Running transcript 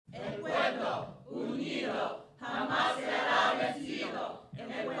vencido, jamás se hará vencido.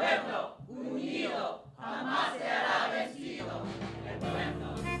 El pueblo unido jamás se hará vencido. El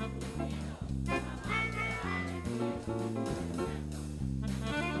pueblo unido jamás se hará vencido.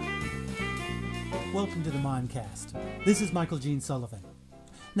 Welcome to the Mimecast. This is Michael Gene Sullivan.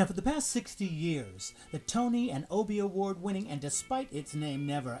 Now, for the past 60 years, the Tony and Obie Award-winning and despite its name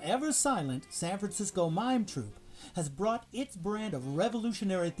never ever silent San Francisco Mime Troupe has brought its brand of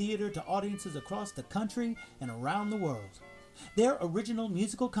revolutionary theater to audiences across the country and around the world. Their original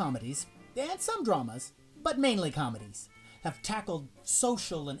musical comedies, and some dramas, but mainly comedies, have tackled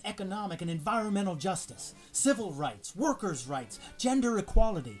social and economic and environmental justice, civil rights, workers' rights, gender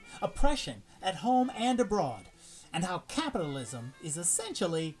equality, oppression at home and abroad, and how capitalism is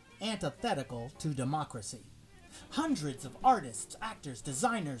essentially antithetical to democracy. Hundreds of artists, actors,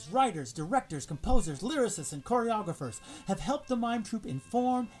 designers, writers, directors, composers, lyricists, and choreographers have helped the Mime Troupe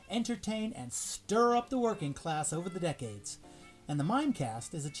inform, entertain, and stir up the working class over the decades. And the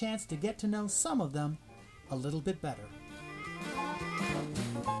Mimecast is a chance to get to know some of them a little bit better.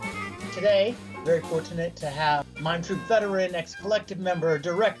 Today, very fortunate to have Mime Troupe veteran, ex-collective member,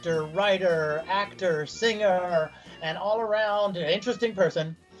 director, writer, actor, singer, and all-around interesting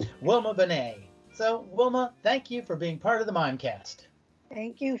person, Wilma Bonet. So, Wilma, thank you for being part of the Mimecast.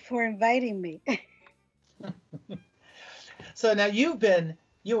 Thank you for inviting me. So now you had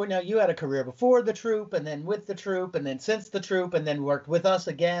a career before the troupe, and then with the troupe, and then since the troupe, and then worked with us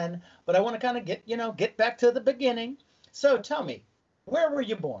again. But I want to kind of get back to the beginning. So tell me, where were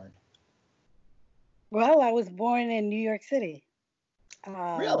you born? Well, I was born in New York City.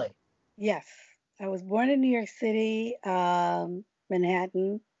 Really? Yes. I was born in New York City,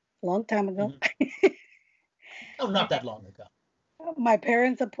 Manhattan, a long time ago. Mm-hmm. Oh, not that long ago. My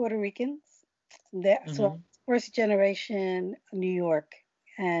parents are Puerto Ricans. So first generation New York.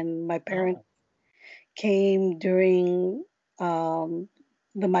 And my parents came during the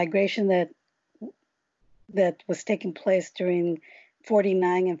migration that was taking place during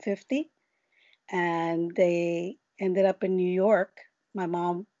 49 and 50. And they ended up in New York. My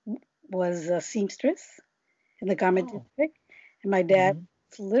mom was a seamstress in the garment district. And my dad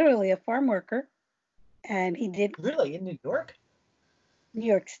was literally a farm worker. And he did... Really? In New York? New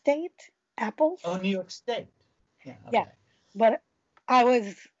York State, apples. Oh, New York State. Yeah. Okay. Yeah. But I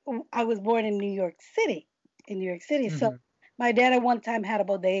was born in New York City. So my dad at one time had a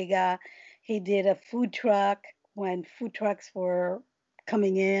bodega. He did a food truck when food trucks were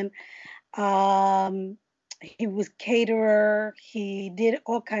coming in. He was caterer. He did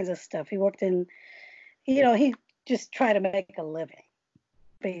all kinds of stuff. He worked in, he just tried to make a living,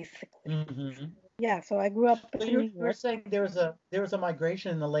 basically. Mm-hmm. Yeah. So I grew up. So you were saying there was a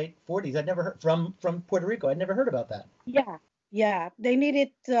migration in the late 40s. I'd never heard from Puerto Rico. I'd never heard about that. Yeah. They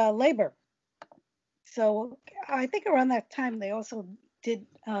needed labor. So I think around that time they also did.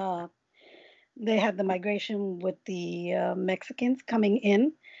 They had the migration with the Mexicans coming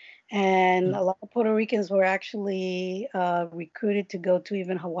in. And a lot of Puerto Ricans were actually recruited to go to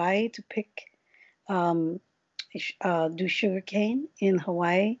even Hawaii to do sugarcane in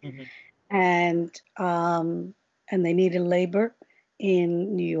Hawaii. Mm-hmm. And they needed labor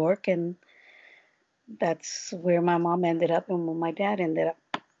in New York. And that's where my mom ended up and where my dad ended up.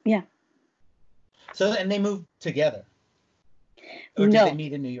 Yeah. So, and they moved together? Or did they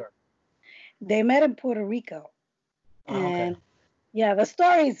meet in New York? They met in Puerto Rico. And yeah, the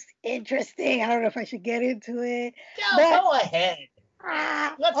story's interesting. I don't know if I should get into it. Go ahead.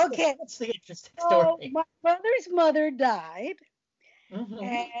 What's the interesting story? So my brother's mother died. Mm-hmm.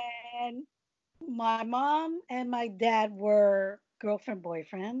 And my mom and my dad were girlfriend,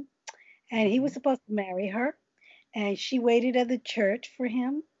 boyfriend. And he was supposed to marry her. And she waited at the church for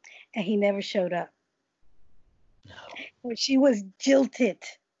him. And he never showed up. No. So she was jilted.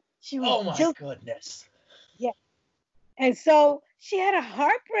 Goodness. Yeah. And so she had a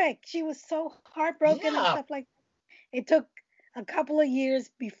heartbreak. She was so heartbroken and stuff like that. It took a couple of years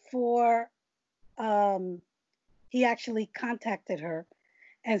before he actually contacted her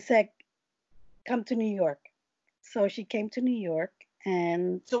and said, come to New York. So she came to New York.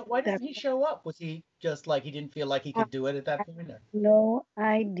 And so why didn't he show up? Was he just like he didn't feel like he could do it at that point? Or? No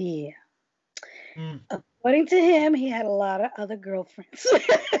idea. According to him, he had a lot of other girlfriends.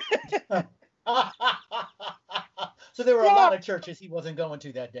 So there were a lot of churches he wasn't going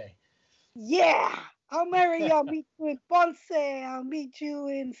to that day. Yeah. I'll marry you. I'll meet you in Ponce. I'll meet you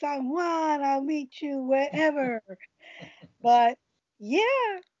in San Juan. I'll meet you wherever. But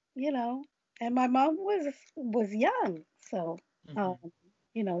yeah, and my mom was young. So,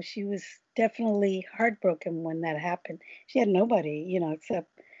 she was definitely heartbroken when that happened. She had nobody, except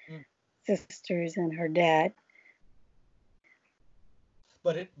sisters and her dad.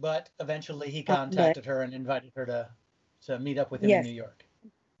 But eventually he But contacted her and invited her to meet up with him in yes, New York.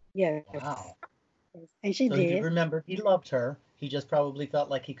 yes, Wow. and she So he did. remembered he loved her. He just probably felt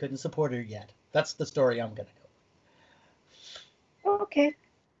like he couldn't support her yet. That's the story I'm going to go. Okay.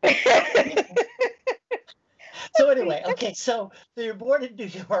 So anyway, okay. So you're born in New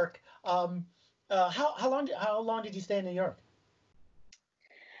York. How long did you stay in New York?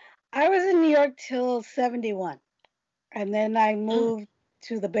 I was in New York till 71, and then I moved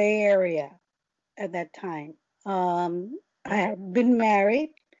to the Bay Area at that time. I had been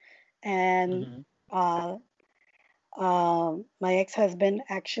married, and my ex-husband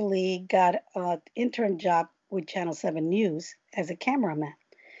actually got an intern job with Channel 7 News as a cameraman.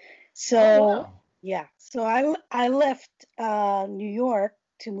 So yeah, so I left New York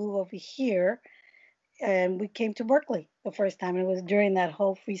to move over here, and we came to Berkeley the first time. It was during that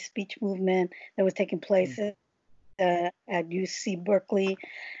whole free speech movement that was taking place at UC Berkeley,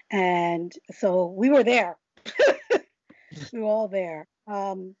 and so we were there. We were all there.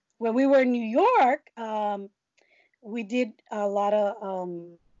 When we were in New York, we did a lot of.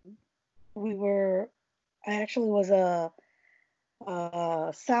 I actually was a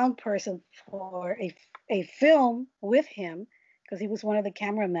sound person for a film with him because he was one of the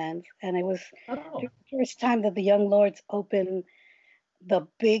cameramans, and it was the first time that the Young Lords opened the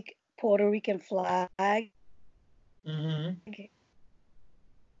big Puerto Rican flag. Okay.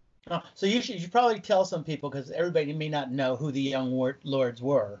 Oh, so you should probably tell some people because everybody may not know who the Young Lords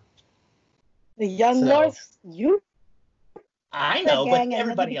were. The Young Lords, I know, but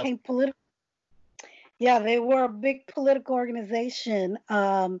everybody else. Political. Yeah, they were a big political organization,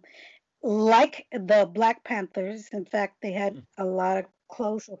 like the Black Panthers. In fact, they had a lot of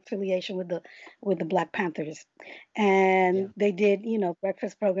close affiliation with the Black Panthers, and they did,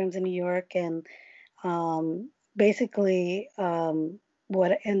 breakfast programs in New York, and basically,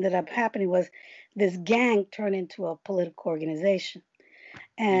 what ended up happening was this gang turned into a political organization,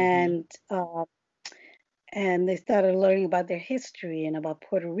 and they started learning about their history and about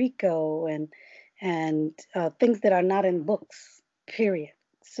Puerto Rico and things that are not in books, period.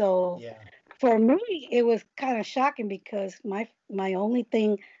 So for me, it was kind of shocking because my only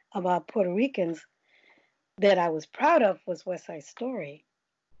thing about Puerto Ricans that I was proud of was West Side Story.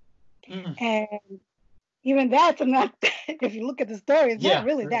 And even that's not, if you look at the story, it's not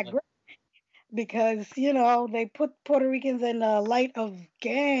really that great. Because, they put Puerto Ricans in the light of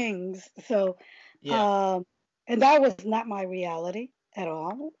gangs. So, and that was not my reality at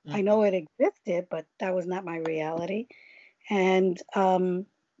all. I know it existed, but that was not my reality. And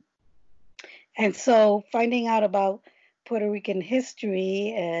so finding out about Puerto Rican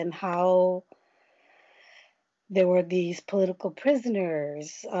history and how there were these political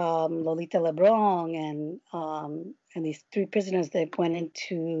prisoners, Lolita Lebron and these 3 prisoners that went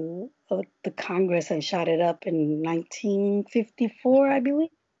into the Congress and shot it up in 1954, I believe.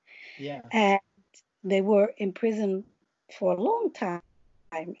 Yeah. And they were in prison for a long time.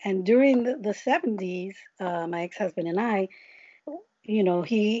 And during the 70s, my ex-husband and I,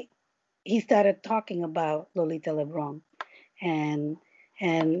 he started talking about Lolita Lebron. And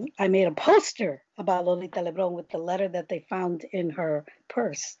I made a poster about Lolita Lebron with the letter that they found in her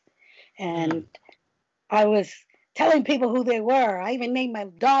purse. And I was telling people who they were. I even named my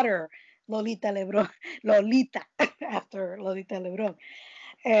daughter Lolita Lebron, Lolita, after Lolita Lebron.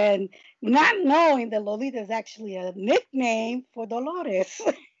 And not knowing that Lolita is actually a nickname for Dolores.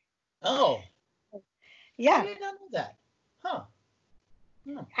 Oh. Yeah. I did not know that. Huh.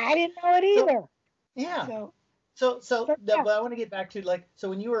 I didn't know it either. But I want to get back to so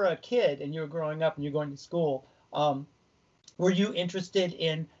when you were a kid and you were growing up and you're going to school, were you interested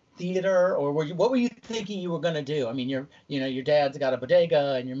in theater, or what were you thinking you were going to do? I mean, your dad's got a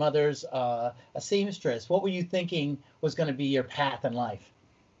bodega and your mother's a seamstress. What were you thinking was going to be your path in life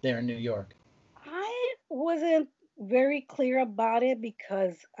there in New York? I wasn't very clear about it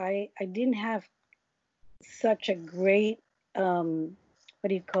because I didn't have such a great what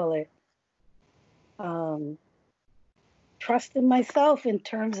do you call it? Trust in myself in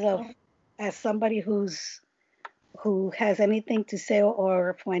terms of as somebody who has anything to say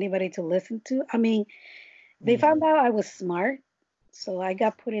or for anybody to listen to. I mean, they found out I was smart, so I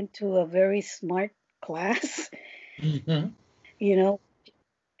got put into a very smart class.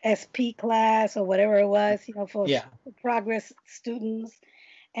 SP class or whatever it was, for progress students.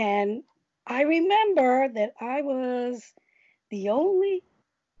 And I remember that I was the only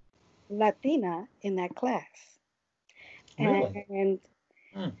Latina in that class. Really? And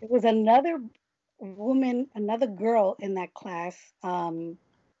there was another woman, another girl in that class.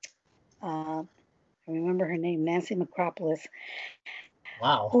 I remember her name, Nancy Macropolis,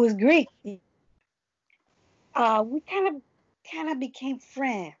 Wow. who was Greek. We kind of became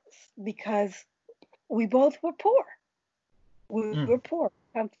friends because we both were poor. We were poor,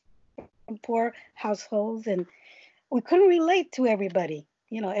 from poor households, and we couldn't relate to everybody.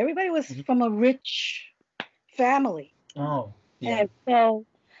 Everybody was from a rich family. Oh, yeah.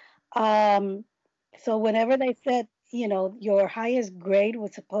 And so whenever they said, your highest grade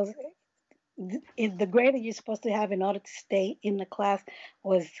was the grade that you're supposed to have in order to stay in the class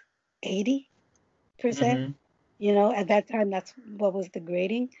was 80%. At that time, that's what was the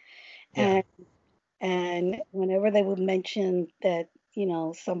grading. Yeah. And whenever they would mention that,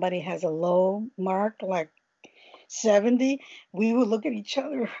 somebody has a low mark, like 70, we would look at each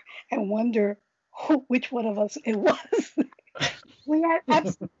other and wonder which one of us it was. We had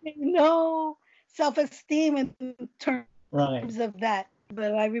absolutely no self-esteem in terms of that.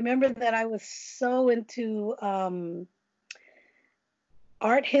 But I remember that I was so into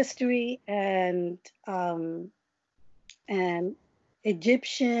art history and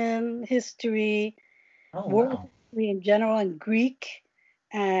Egyptian history, world history in general, and Greek.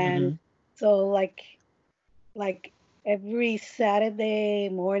 And so like every Saturday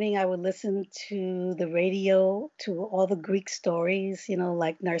morning, I would listen to the radio to all the Greek stories,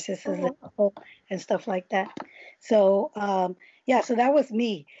 like Narcissus and stuff like that. So, so that was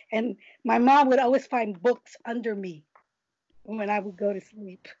me. And my mom would always find books under me when I would go to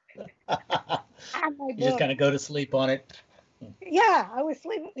sleep. You just kind of go to sleep on it. Yeah, I would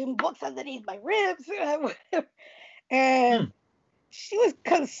sleep in books underneath my ribs. And she was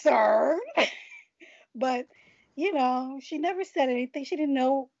concerned. But, she never said anything. She didn't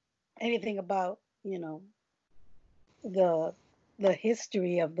know anything about, the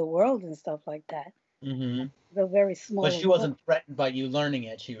history of the world and stuff like that. The very small. But she wasn't threatened by you learning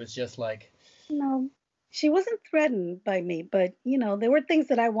it. She was just like. No, she wasn't threatened by me. But, there were things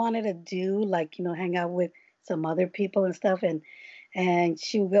that I wanted to do, like, hang out with some other people and stuff. And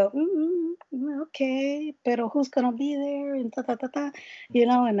she would go, okay, pero who's going to be there? And ta, ta, ta, ta.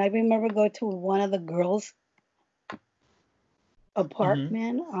 And I remember going to one of the girls'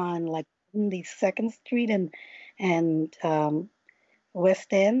 apartment on like the 2nd Street and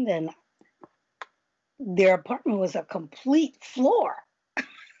West End, and their apartment was a complete floor.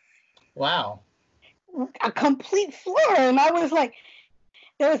 Wow. A complete floor. And I was like,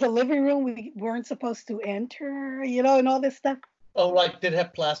 there was a living room we weren't supposed to enter, and all this stuff. Oh, like did it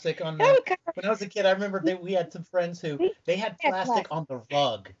have plastic on there? When I was a kid, I remember we had some friends who they had plastic on the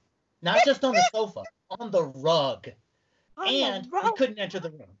rug, not just on the sofa, on the rug. And we couldn't enter the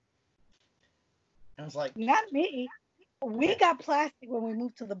room. I was like, not me. We got plastic when we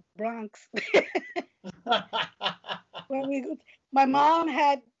moved to the Bronx. My mom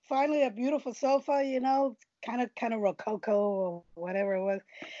had finally a beautiful sofa, kind of rococo or whatever it was.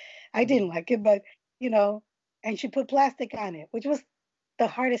 I didn't like it, but and she put plastic on it, which was the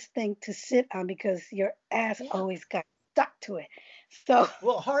hardest thing to sit on because your ass always got stuck to it. So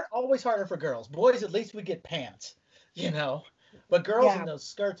always harder for girls. Boys, at least we get pants. But girls in those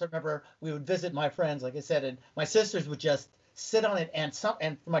skirts, I remember we would visit my friends, like I said, and my sisters would just sit on it. And for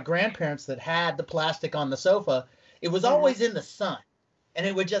my grandparents that had the plastic on the sofa, it was always in the sun, and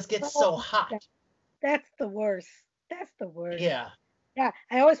it would just get so hot. That's the worst. Yeah. Yeah,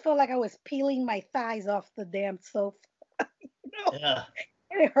 I always felt like I was peeling my thighs off the damn sofa. Yeah.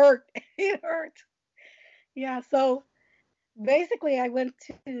 It hurt. It hurt. Yeah. So basically, I went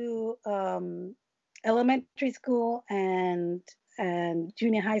to elementary school and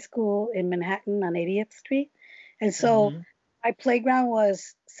junior high school in Manhattan on 80th Street. And so my playground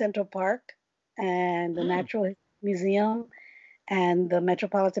was Central Park and the Natural Museum and the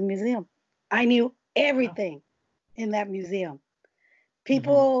Metropolitan Museum. I knew everything in that museum.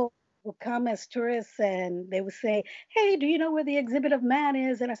 People would come as tourists and they would say, hey, do you know where the exhibit of man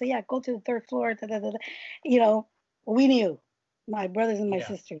is? And I say, yeah, go to the 3rd floor. Da, da, da, da. We knew, my brothers and my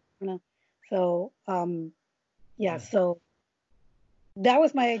sisters, So, so that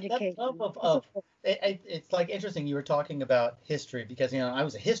was my education. It's like interesting you were talking about history because, I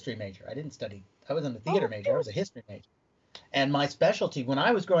was a history major. I wasn't a theater major. I was a history major. And my specialty when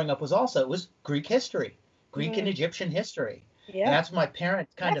I was growing up was Greek history, Greek and Egyptian history. Yeah. And that's when my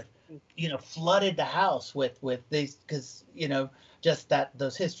parents kind of, flooded the house with these because, just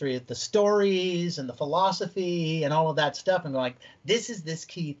those history, the stories and the philosophy and all of that stuff. And like, this is this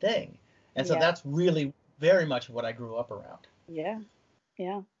key thing. And so that's really very much what I grew up around. Yeah.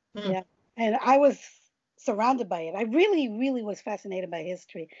 Yeah. Yeah. And I was surrounded by it. I really, really was fascinated by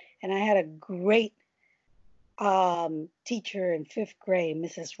history. And I had a great teacher in 5th grade,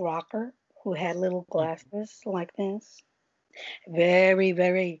 Mrs. Rocker, who had little glasses like this. Very,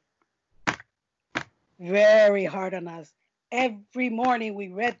 very, very hard on us. Every morning we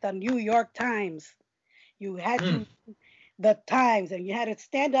read the New York Times. You had to the Times, and you had to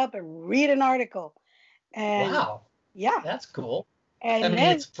stand up and read an article. And wow. yeah, That's cool. and I mean,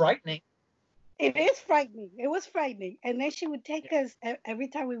 then it's frightening. it is frightening. It was frightening. And then she would take us every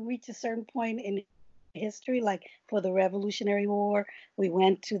time we reached a certain point in history, like for the Revolutionary War, we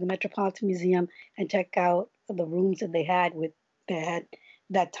went to the Metropolitan Museum and check out the rooms that they had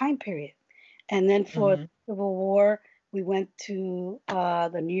that time period. And then for the Civil War, we went to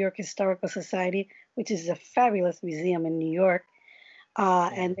the New York Historical Society, which is a fabulous museum in New York.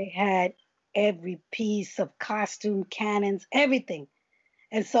 And they had every piece of costume, cannons, everything.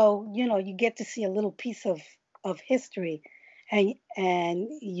 And so, you get to see a little piece of history, and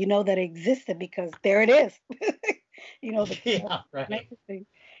you know that it existed because there it is. Yeah, right.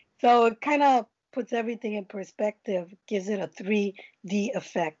 So it kind of puts everything in perspective, gives it a 3D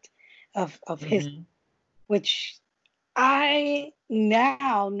effect of history, which I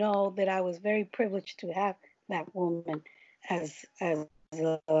now know that I was very privileged to have that woman as a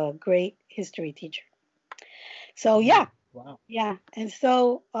great history teacher. So yeah. Wow. Yeah. And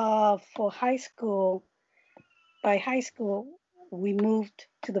so for high school, by high school, we moved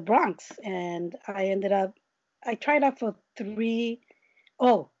to the Bronx, and I tried out for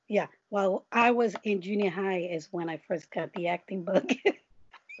while I was in junior high is when I first got the acting bug.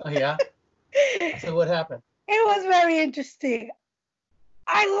 Oh, yeah? So what happened? It was very interesting.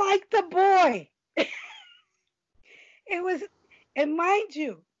 I liked the boy. It was, and mind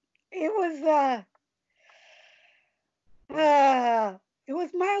you, it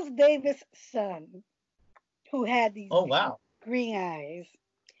was Miles Davis' son who had these green eyes,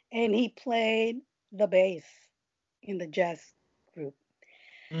 and he played the bass in the jazz group.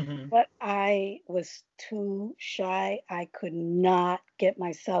 But I was too shy. I could not get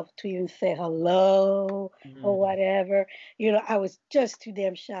myself to even say hello or whatever. I was just too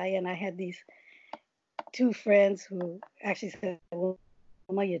damn shy, and I had these two friends who actually said, "Well,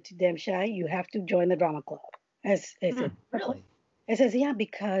 Wilma, you're too damn shy. You have to join the drama club." Really? I says, "Yeah,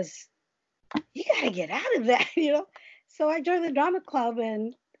 because you got to get out of that, So I joined the drama club,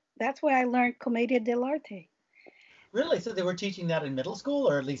 and that's where I learned Commedia dell'arte. Really? So they were teaching that in middle school,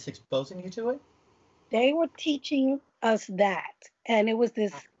 or at least exposing you to it? They were teaching us that. And it was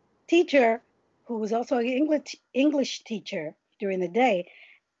this teacher who was also an English teacher during the day,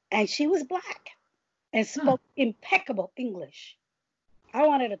 and she was Black and spoke impeccable English. I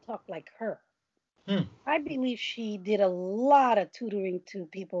wanted to talk like her. I believe she did a lot of tutoring to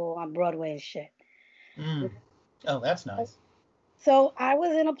people on Broadway and shit. Oh, that's nice. So I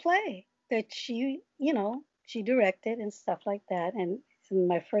was in a play that she directed and stuff like that. And in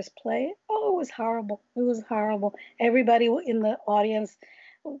my first play, it was horrible. It was horrible. Everybody in the audience,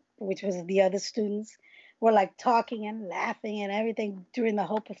 which was the other students, were like talking and laughing and everything during the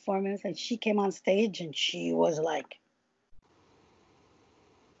whole performance. And she came on stage and she was like,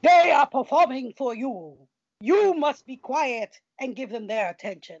 "They are performing for you. You must be quiet and give them their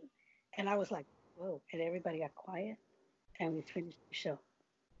attention." And I was like, whoa. And everybody got quiet. And we finished the show.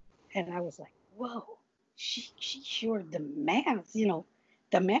 And I was like, whoa, she sure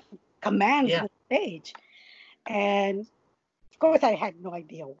commands the stage. And of course, I had no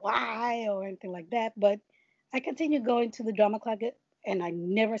idea why or anything like that. But I continued going to the drama club, and I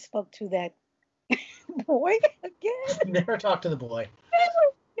never spoke to that boy again. Never talked to the boy.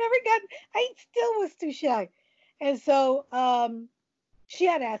 Never got. I still was too shy. And so she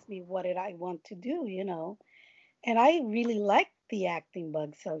had asked me what did I want to do, and I really liked the acting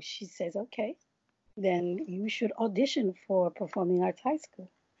bug. So she says, "Okay, then you should audition for Performing Arts High School."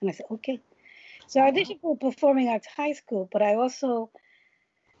 And I said, "Okay." So I auditioned for Performing Arts High School, but I also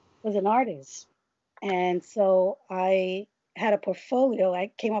was an artist. And so I had a portfolio.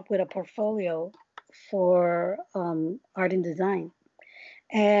 I came up with a portfolio for art and design.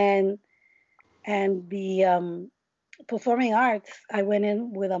 And the performing arts, I went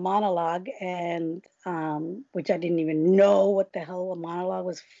in with a monologue, and which I didn't even know what the hell a monologue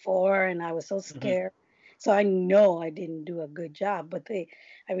was for, and I was so scared. So I know I didn't do a good job. But I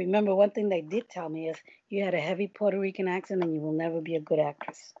remember one thing they did tell me is you had a heavy Puerto Rican accent and you will never be a good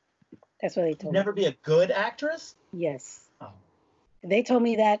actress. That's what they told me. Never be a good actress? Yes. Oh. They told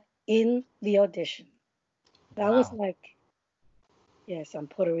me that in the audition. I was like, yes, I'm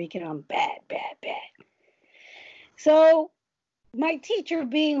Puerto Rican. I'm bad, bad, bad. So my teacher,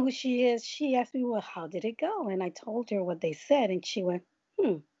 being who she is, she asked me, well, how did it go? And I told her what they said, and she went,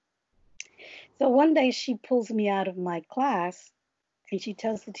 So one day she pulls me out of my class, and she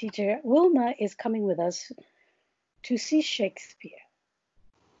tells the teacher, Wilma is coming with us to see Shakespeare.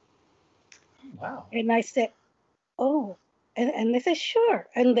 Wow. And I said, oh, and they said, sure.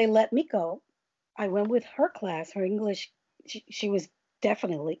 And they let me go. I went with her class, her English. She was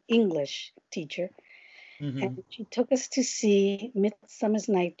definitely English teacher. Mm-hmm. And she took us to see Midsummer's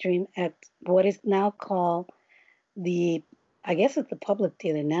Night Dream at what is now called I guess it's the Public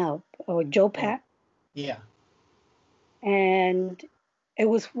Theater now, or Joe Pat. Yeah. And it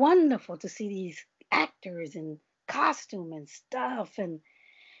was wonderful to see these actors in costume and stuff, and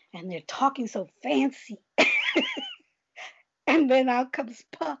they're talking so fancy. And then out comes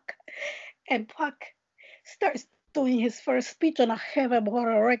Puck, and Puck starts doing his first speech on a heavy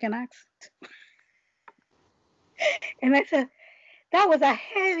Puerto Rican accent. And I said, that was a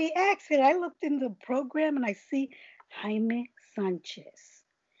heavy accent. I looked in the program and I see Jaime Sanchez.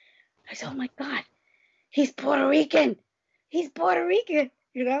 I said, oh my God, he's Puerto Rican. He's Puerto Rican,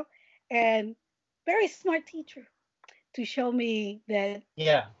 you know? And very smart teacher to show me that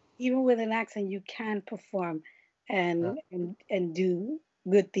even with an accent, you can perform and do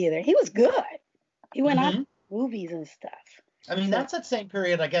good theater. He was good. He went on to movies and stuff. I mean, that's that same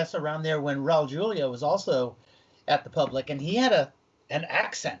period, I guess, around there when Raul Julia was also at the Public, and he had an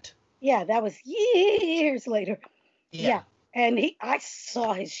accent. Yeah, that was years later. Yeah. And I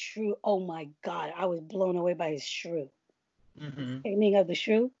saw his shrew. Oh my God, I was blown away by his shrew. Taming of the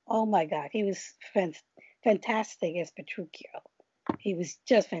Shrew. Oh my God, he was fantastic as Petruchio. He was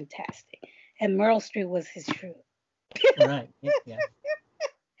just fantastic. And Meryl Streep was his shrew. Right. Yeah.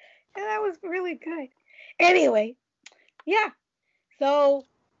 And that was really good. Anyway, yeah. So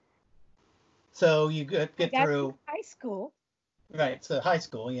you get through high school. Right. So high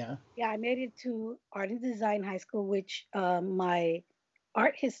school, yeah. Yeah, I made it to Art and Design High School, which my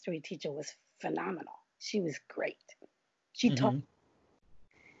art history teacher was phenomenal. She was great. She taught.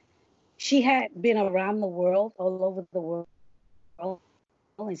 She had been around the world, all over the world,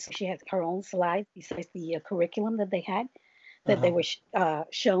 and so she had her own slides besides the curriculum that they had, that they were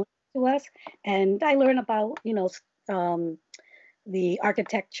shown to us. And I learned about, the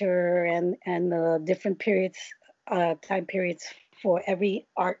architecture and the different periods, time periods for every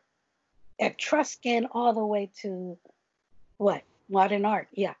art, Etruscan all the way to modern art.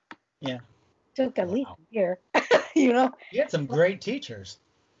 Yeah. Took at least a year. You had some great teachers.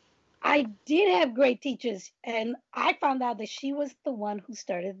 I did have great teachers, and I found out that she was the one who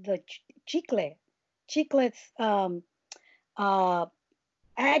started the Chiclet's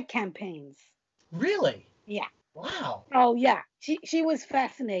ad campaigns. Really? Yeah. Wow. Oh yeah, she was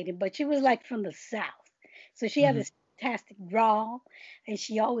fascinating, but she was like from the South, so she had this fantastic drawl, and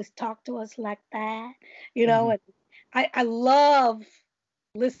she always talked to us like that, And I love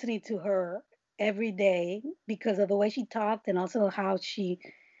listening to her every day because of the way she talked, and also how she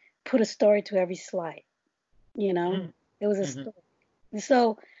put a story to every slide. There was a story. And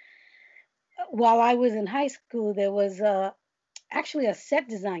so while I was in high school, there was actually a set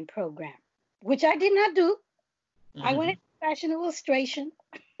design program, which I did not do. I went into fashion illustration.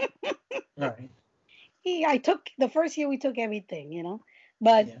 Right. I took the first year, we took everything,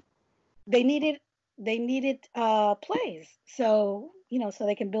 but they needed plays, so so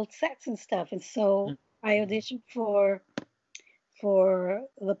they can build sets and stuff. And so I auditioned for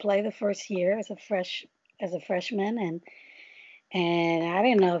the play the first year as a freshman, and I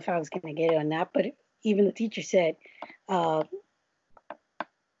didn't know if I was going to get it or not, but even the teacher said, those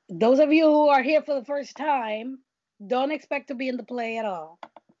of you who are here for the first time, don't expect to be in the play at all.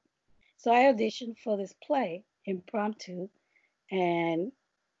 So I auditioned for this play, impromptu, and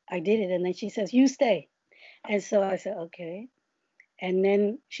I did it. And then she says, you stay. And so I said, okay. And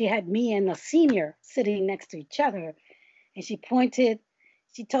then she had me and a senior sitting next to each other. And she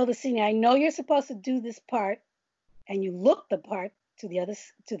told the senior, I know you're supposed to do this part. And you look the part to the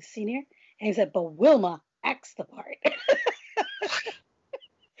senior. And he said, but Wilma acts the part.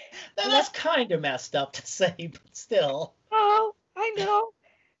 Now, that's kind of messed up to say, but still. Oh, I know.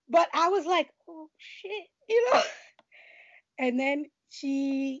 But I was like, oh, shit, And then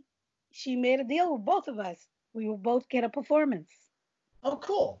she made a deal with both of us. We will both get a performance. Oh,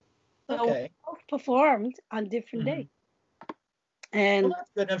 cool. Okay. So we both performed on different days. And well,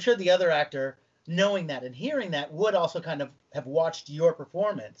 that's good. I'm sure the other actor, knowing that and hearing that, would also kind of have watched your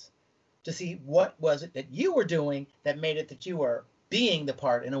performance to see what was it that you were doing that made it that you were being the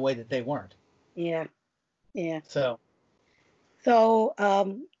part in a way that they weren't. Yeah. So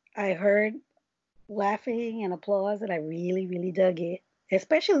I heard laughing and applause, and I really, really dug it.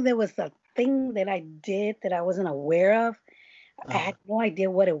 Especially there was a thing that I did that I wasn't aware of. I had no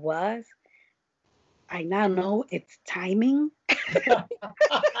idea what it was. I now know it's timing.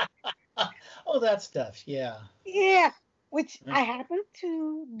 Oh, that stuff. Yeah. Yeah, which I happened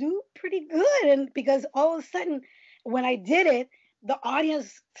to do pretty good. And because all of a sudden, when I did it, the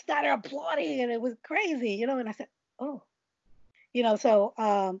audience started applauding and it was crazy, and I said, oh, so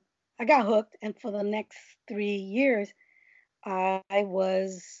I got hooked. And for the next 3 years, I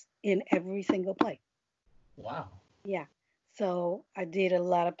was in every single play. Wow. Yeah. So I did a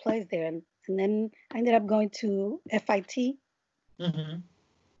lot of plays there. And then I ended up going to FIT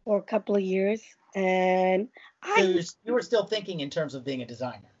for a couple of years. And you were still thinking in terms of being a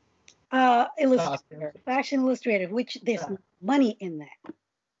designer. Illustrator, fashion illustrator, which there's money in that.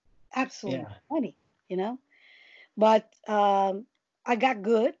 Absolutely money, But I got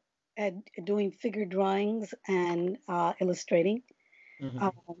good at doing figure drawings and illustrating.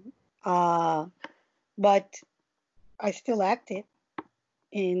 But I still acted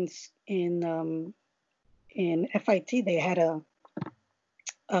in FIT. They had a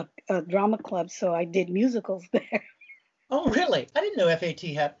drama club, so I did musicals there. Oh, really? I didn't know FAT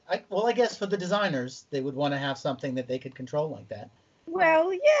had. Well, I guess for the designers, they would want to have something that they could control like that.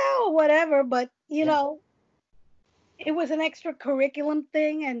 Well, yeah, or whatever, but it was an extracurriculum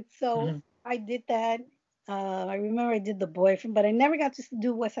thing, and so I did that. I remember I did The Boyfriend, but I never got to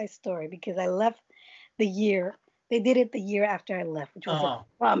do West Side Story because I left the year. They did it the year after I left, which was a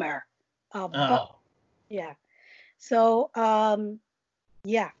bummer. Yeah. So, so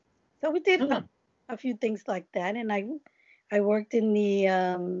we did a few things like that, and I worked in the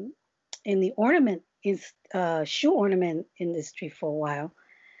ornament shoe ornament industry for a while.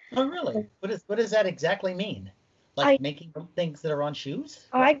 Oh, really? What does that exactly mean? Like making things that are on shoes?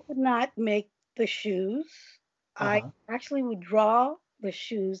 I could not make the shoes. I actually would draw the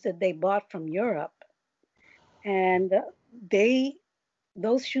shoes that they bought from Europe, and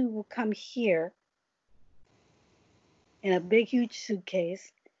those shoes will come here in a big, huge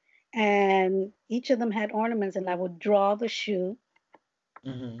suitcase, and each of them had ornaments, and I would draw the shoe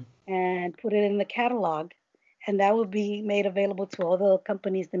and put it in the catalog, and that would be made available to all the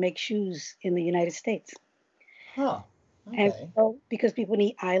companies that make shoes in the United States. Huh. Okay. And so, because people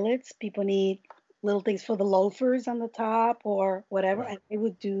need eyelets, people need little things for the loafers on the top or whatever, and they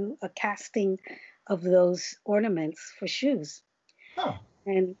would do a casting of those ornaments for shoes. Huh.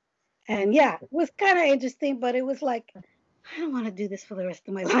 And yeah, it was kind of interesting, but it was like, I don't want to do this for the rest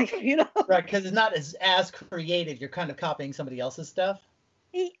of my life, Right, because it's not as creative. You're kind of copying somebody else's stuff.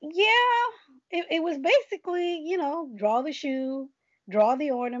 Yeah, it was basically, draw the shoe, draw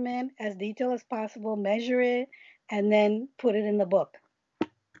the ornament as detailed as possible, measure it, and then put it in the book.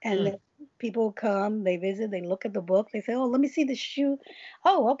 And then people come, they visit, they look at the book, they say, oh, let me see the shoe.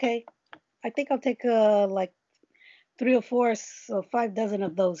 Oh, okay. I think I'll take like 3 or 4 or 5 dozen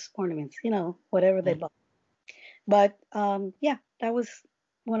of those ornaments, whatever they bought. But yeah, that was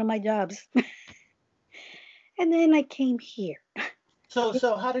one of my jobs. And then I came here.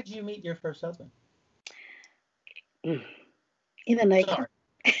 So how did you meet your first husband? In a nightclub.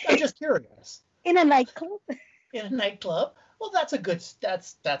 I'm just curious. In a nightclub. In a nightclub? Well, that's a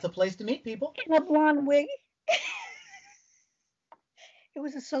place to meet people. In a blonde wig. It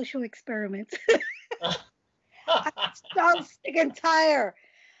was a social experiment. I'm so sick and tired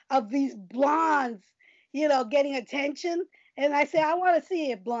of these blondes, getting attention. And I say, I want to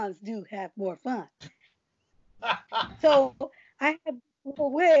see if blondes do have more fun. So I had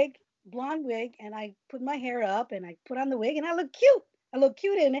a blonde wig, and I put my hair up and I put on the wig and I look cute. I look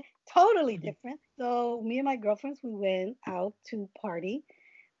cute in it, totally different. So me and my girlfriends, we went out to party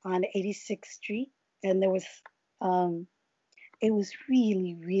on 86th Street, and there was, it was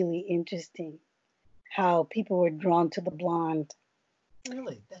really, really interesting how people were drawn to the blonde.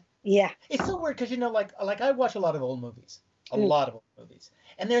 Really? Yeah. It's so weird because, like I watch a lot of old movies. A lot of old movies.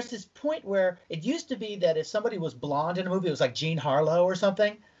 And there's this point where it used to be that if somebody was blonde in a movie, it was like Jean Harlow or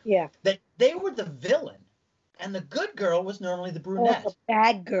something. Yeah. That they were the villain. And the good girl was normally the brunette. Oh, the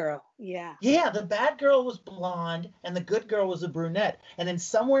bad girl. Yeah. Yeah, the bad girl was blonde and the good girl was a brunette. And then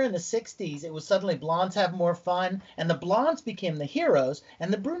somewhere in the 60s, it was suddenly blondes have more fun. And the blondes became the heroes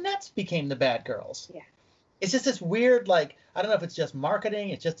and the brunettes became the bad girls. Yeah. It's just this weird, like, I don't know if it's just marketing,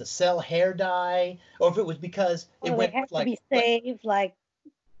 it's just to sell hair dye, or if it was because it went had like... to be saved, like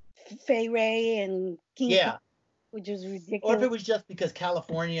Fay Ray and King Kong, which was ridiculous. Or if it was just because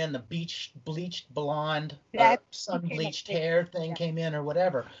California and the bleached blonde, sun-bleached hair thing came in or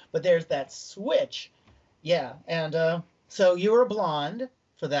whatever. But there's that switch. Yeah, and so you were a blonde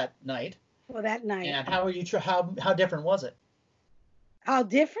for that night. For that night. And how were you? How different was it? How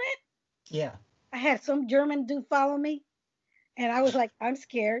different? Yeah. I had some German dude follow me, And I was like, I'm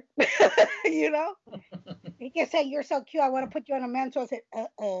scared, you know? He kept saying, you're so cute. I want to put you on a mantle. I said,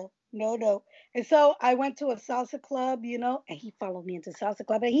 no, no. And so I went to a salsa club, you know, and he followed me into salsa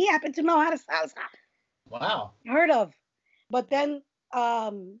club. And he happened to know how to salsa. Wow. Heard of. But then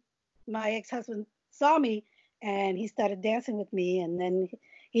my ex-husband saw me and he started dancing with me. And then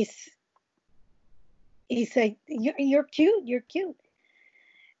he said, you're cute. You're cute.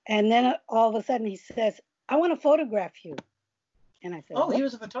 And then all of a sudden he says, I want to photograph you. And I said, oh, what? he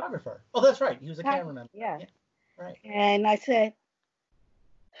was a photographer. Oh, that's right. He was a cameraman. Yeah. Right. And I said,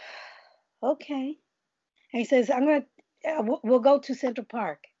 okay. And he says, we'll go to Central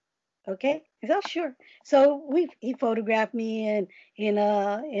Park. Okay. I said, oh, sure. So he photographed me in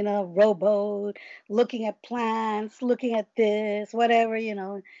a rowboat, looking at plants, looking at this, whatever, you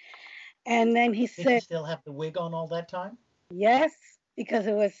know. And then he Did said, you still have the wig on all that time? yes, because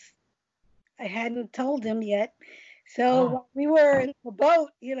I hadn't told him yet. So while we were in the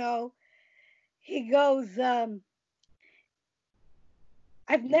boat, you know, he goes, I've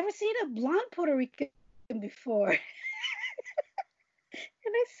never seen a blonde Puerto Rican before.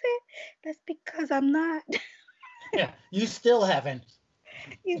 And I said, that's because I'm not. Yeah, you still haven't.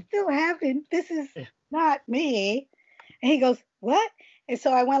 You still haven't. This is not me. And he goes, what? And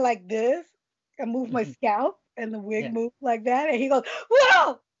so I went like this and moved my scalp and the wig moved like that. And he goes,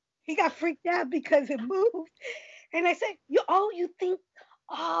 whoa! He got freaked out because it moved. And I said, you think,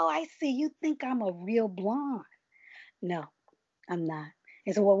 oh, I see. You think I'm a real blonde. No, I'm not.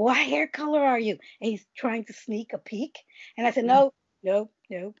 He said, well, what hair color are you? And he's trying to sneak a peek. And I said, no, you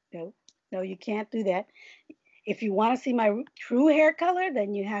can't do that. If you want to see my true hair color,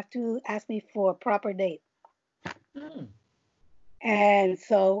 then you have to ask me for a proper date. And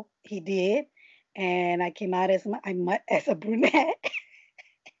so he did. And I came out as a brunette.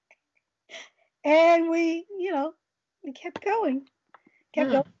 And we kept going.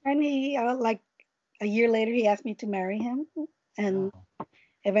 And he, like a year later, he asked me to marry him. And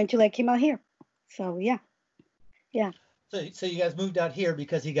eventually I came out here. So, yeah. So you guys moved out here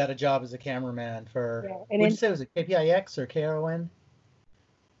because he got a job as a cameraman for, what did you say, was it KPIX or KRON?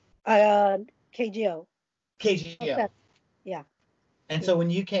 KGO. KGO. Yeah. And so when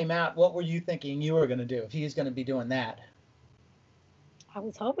you came out, what were you thinking you were going to do if he was going to be doing that? I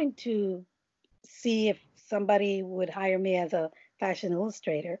was hoping to see if somebody would hire me as a fashion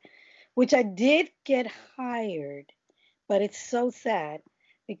illustrator, which I did get hired, but it's so sad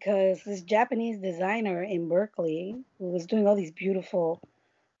because this Japanese designer in Berkeley who was doing all these beautiful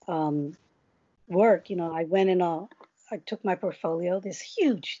work, you know, I went and I took my portfolio, this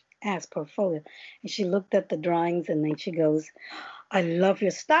huge ass portfolio, and she looked at the drawings and then she goes, I love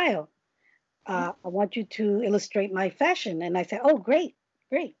your style. I want you to illustrate my fashion. And I said, oh, great,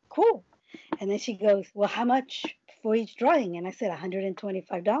 cool. And then she goes, well, how much for each drawing? And I said,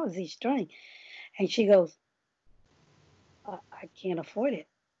 $125 each drawing. And she goes, I can't afford it.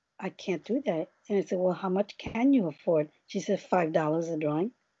 I can't do that. And I said, well, how much can you afford? She said, $5 a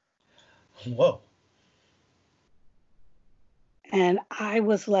drawing. Whoa. And I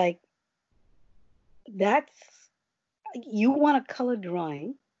was like, you want a color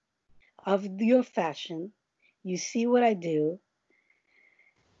drawing of your fashion. You see what I do.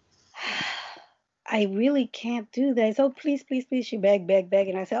 I really can't do that. So please. She begged.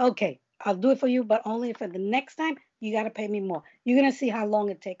 And I said, okay, I'll do it for you, but only for the next time, you got to pay me more. You're going to see how long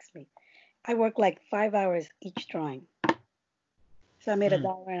it takes me. I work like 5 hours each drawing. So I made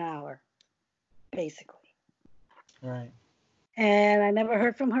 $1 an hour, basically. Right. And I never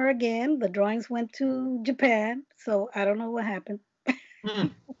heard from her again. The drawings went to Japan, so I don't know what happened.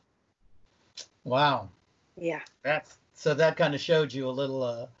 Wow. Yeah. So that kind of showed you a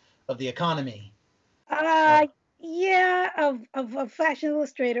little of the economy. Yeah, of a fashion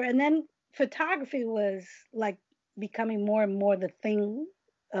illustrator. And then photography was like becoming more and more the thing,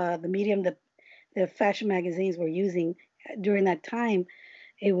 the medium that the fashion magazines were using during that time.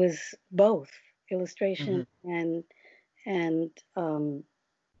 It was both illustration and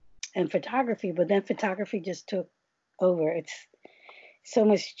photography, but then photography just took over. It's so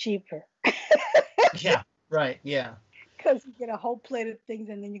much cheaper. Yeah, right, yeah. Because you get a whole plate of things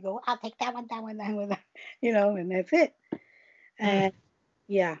and then you go, I'll take that one, you know, and that's it. And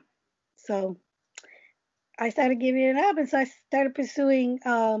yeah, so I started giving it up, and so I started pursuing.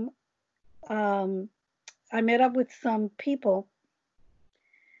 I met up with some people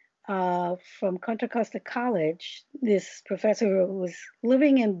from Contra Costa College. This professor who was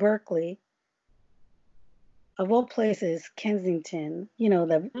living in Berkeley, of all places, Kensington. You know,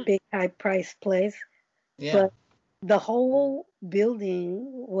 the big high-priced place. Yeah. But the whole building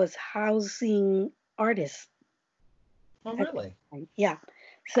was housing artists. Oh, really? Yeah.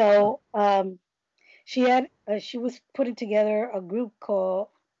 So she was putting together a group called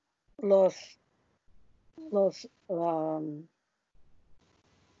Los Los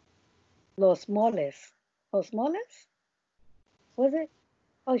Los Moles. Los Moles? Was it?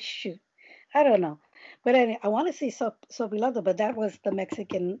 Oh shoot. I don't know. But anyway, I want to say Sopilado, but that was the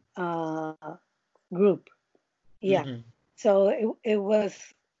Mexican group. Yeah. Mm-hmm. So it was,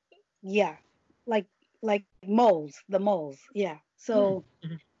 yeah, like moles, the moles. Yeah. So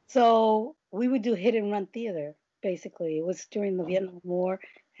Mm-hmm. so we would do hit and run theater. Basically, it was during the Vietnam War,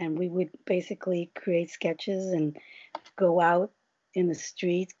 and we would basically create sketches and go out in the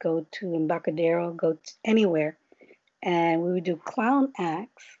streets, go to Embarcadero, go to anywhere, and we would do clown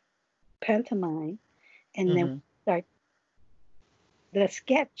acts, pantomime, and then Mm-hmm. start the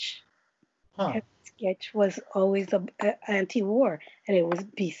sketch. Huh. Every sketch was always anti-war, and it was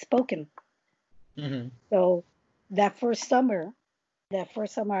be spoken. Mm-hmm. So that first summer,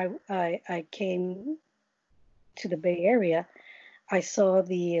 I came to the Bay Area, I saw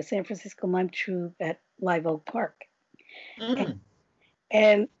the San Francisco Mime Troupe at Live Oak Park, Mm-hmm.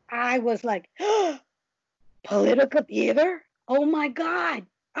 and I was like, political theater? Oh my God,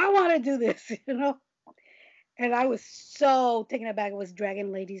 I want to do this, you know? And I was so taken aback. It was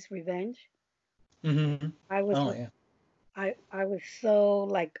Dragon Lady's Revenge. Mm-hmm. I was Oh, yeah. I was so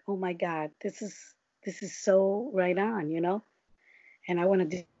like, oh my God, this is so right on, you know? And I want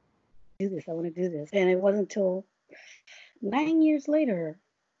to do this. I want to do this. And it wasn't until 9 years later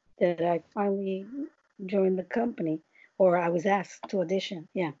that I finally joined the company, or I was asked to audition.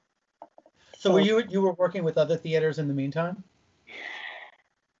 Yeah. So you were working with other theaters in the meantime?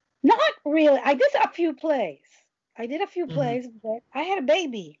 Not really. I did a few plays. Mm-hmm. But I had a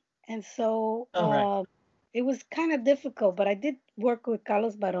baby, and so Oh, right. it was kind of difficult. But I did work with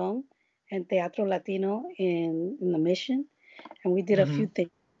Carlos Baron and Teatro Latino in the Mission, and we did a Mm-hmm. few things.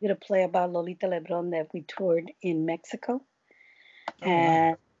 We did a play about Lolita Lebron that we toured in Mexico, Oh,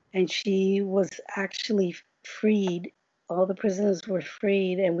 wow. and she was actually freed. All the prisoners were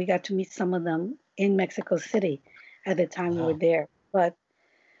freed, and we got to meet some of them in Mexico City at the time we were Wow. there. But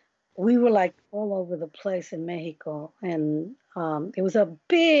we were like all over the place in Mexico, and it was a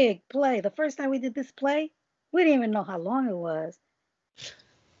big play. The first time we did this play, we didn't even know how long it was.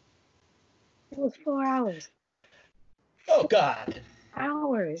 It was 4 hours. Oh, God.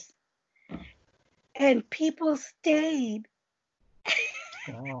 Hours. And people stayed.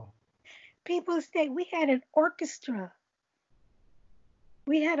 Wow. People stayed. We had an orchestra.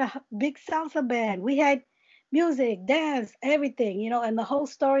 We had a big salsa band. We had music, dance, everything, you know, and the whole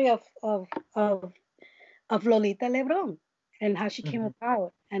story of Lolita Lebron and how she came Mm-hmm.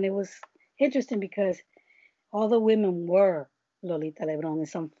 about. And it was interesting because all the women were Lolita Lebron in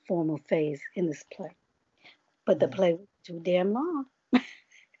some form or phase in this play. But the play was too damn long.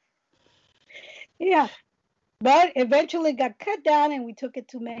 Yeah. But eventually got cut down and we took it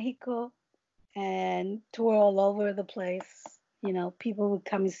to Mexico and toured all over the place. You know, people would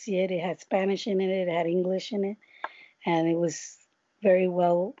come and see it. It had Spanish in it, it had English in it, and it was very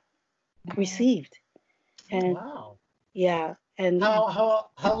well received. And Wow. yeah, and How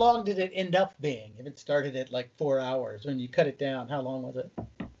long did it end up being? If it started at like 4 hours, when you cut it down, how long was it?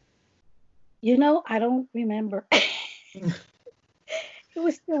 you know, I don't remember. It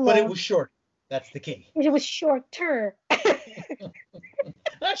was too But it long. was short. That's the key. It was shorter.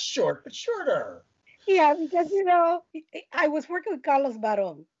 Not short, but shorter. Yeah, because you know, I was working with Carlos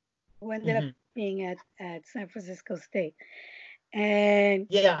Baron, who ended up Mm-hmm. being at San Francisco State, and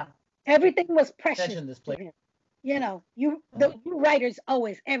Yeah. everything was precious Mention this to place. him. You know, you writers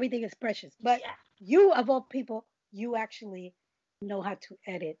always everything is precious, but you of all people, you actually know how to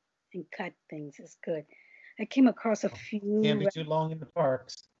edit and cut things. It's good. I came across a Can't few. be too long in the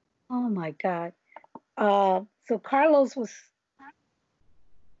parks. Oh my God. So Carlos was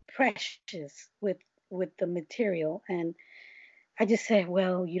precious with the material, and I just said,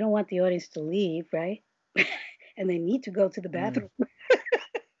 well, you don't want the audience to leave, right? And they need to go to the Mm. bathroom.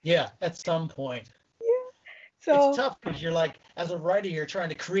 Yeah, at some point. It's So tough because you're like, as a writer, you're trying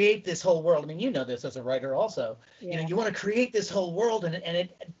to create this whole world. I mean, you know this as a writer also. You know, yeah, you want to create this whole world, and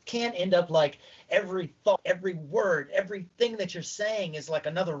it can end up like every thought, every word, everything that you're saying is like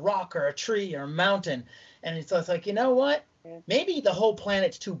another rock or a tree or a mountain. And it's like, you know what? yeah, Maybe the whole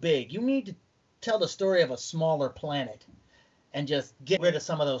planet's too big. You need to tell the story of a smaller planet and just get rid of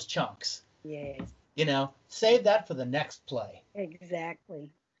some of those chunks. yes, You know, save that for the next play. exactly,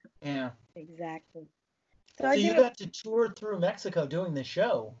 Yeah. exactly. So So I you did a got to tour through Mexico doing the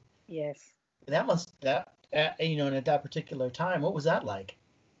show. yes. That must you know, and at that particular time, what was that like?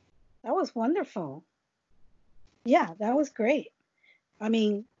 That was wonderful. Yeah, that was great. I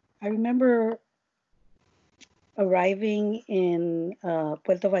mean, I remember arriving in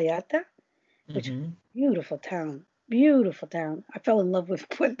Puerto Vallarta, which is Mm-hmm. a beautiful town. Beautiful town. I fell in love with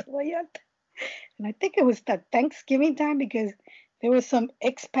Puerto Vallarta. And I think it was that Thanksgiving time because there were some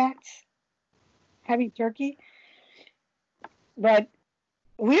expats having turkey. But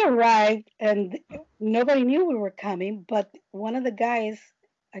we arrived and nobody knew we were coming. But one of the guys,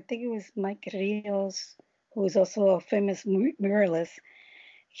 I think it was Mike Rios, who is also a famous muralist,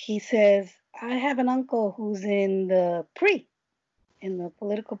 he says, I have an uncle who's in the PRI, in the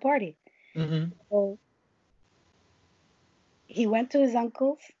political party. Mm-hmm. So he went to his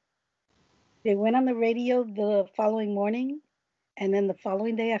uncle's. They went on the radio the following morning. And then the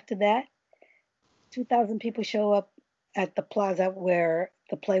following day after that, 2,000 people show up at the plaza where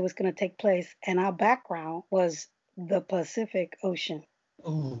the play was going to take place. And our background was the Pacific Ocean.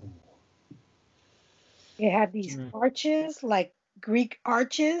 Ooh. It had these arches, like Greek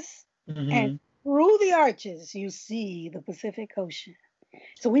arches. And Mm-hmm. through the arches, you see the Pacific Ocean.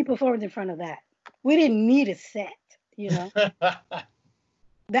 So we performed in front of that. We didn't need a set, you know.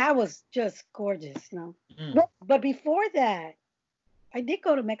 That was just gorgeous, you know. But before that, I did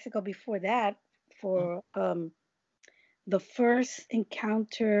go to Mexico before that for the first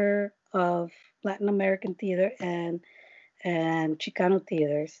encounter of Latin American theater and Chicano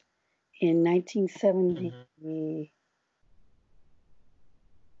theaters in 1970. Mm-hmm.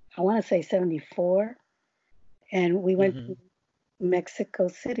 I want to say 74, and we went Mm-hmm. to Mexico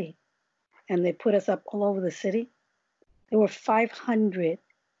City, and they put us up all over the city. There were 500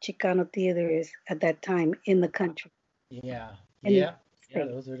 Chicano theaters at that time in the country. Yeah. In Yeah. the Yeah. state,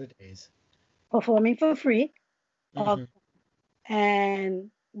 Those are the days. performing for free. Mm-hmm.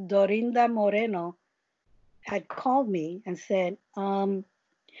 And Dorinda Moreno had called me and said, I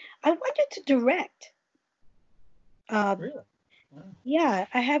want you to direct. Uh, Really? Wow. yeah,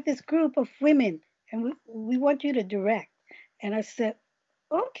 I have this group of women and we want you to direct. And I said,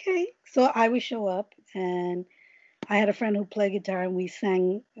 okay. So I would show up and I had a friend who played guitar and we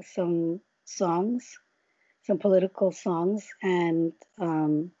sang some songs, some political songs. And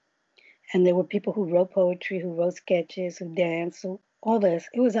there were people who wrote poetry, who wrote sketches, who danced, so all this.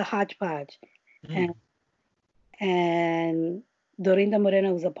 It was a hodgepodge. Mm. And and Dorinda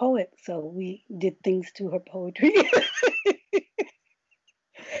Moreno was a poet, so we did things to her poetry.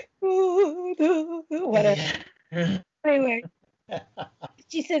 Whatever. Anyway,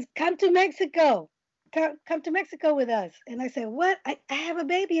 she says, "Come to Mexico. Come to Mexico with us." And I said, "What? I have a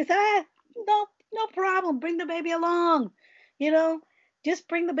baby." He said, "No, no problem. Bring the baby along. You know, just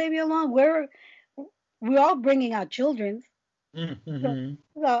bring the baby along. We're all bringing our children." So, Mm-hmm.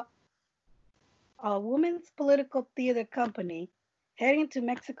 so a women's political theater company heading to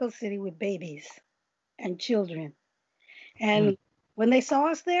Mexico City with babies and children. Mm. And when they saw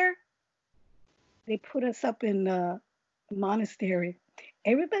us there, they put us up in a monastery.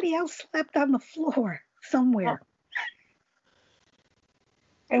 Everybody else slept on the floor Huh. somewhere.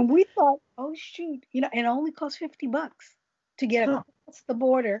 And we thought, oh shoot, you know, and it only cost $50 to get Huh. across the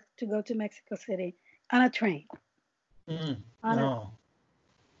border to go to Mexico City on a train. Mm. On a Oh.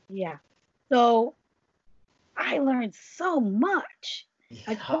 Yeah. So I learned so much.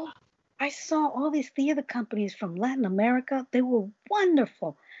 I Yeah. told I saw all these theater companies from Latin America. They were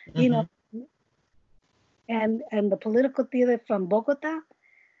wonderful, you Mm-hmm. know, and the political theater from Bogota,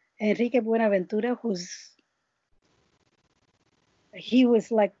 Enrique Buenaventura, he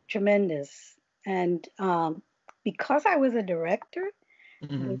was like tremendous. And because I was a director,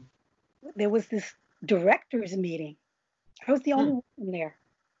 Mm-hmm. there was this directors meeting. I was the Mm. only woman there,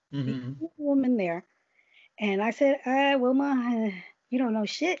 the Mm-hmm. only woman there. And I said, Wilma, you don't know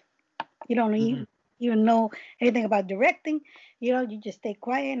shit. You don't Mm-hmm. even know anything about directing. You know, you just stay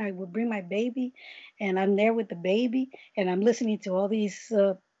quiet. And I would bring my baby, and I'm there with the baby, and I'm listening to all these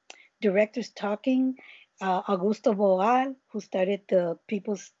directors talking. Augusto Boal, who started the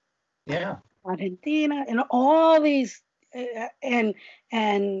People's Yeah. Argentina, and all these, and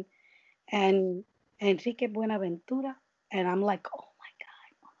and and Enrique Buenaventura, and I'm like, oh my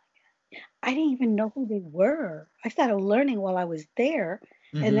God, I didn't even know who they were. I started learning while I was there,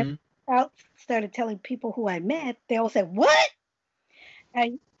 and then Mm-hmm. I started telling people who I met. They all said, "What?"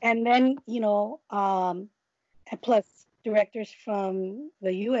 And then and plus directors from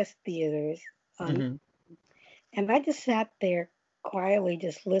the U.S. theaters, um, Mm-hmm. and I just sat there quietly,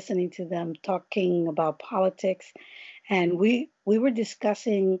 just listening to them talking about politics, and we were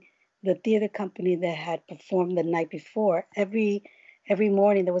discussing the theater company that had performed the night before. Every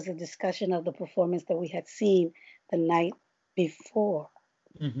morning there was a discussion of the performance that we had seen the night before.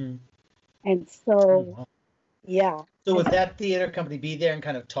 Mm-hmm. And Oh, so wow. Yeah. So would that theater company be there and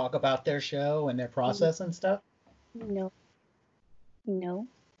kind of talk about their show and their process and stuff? No, no,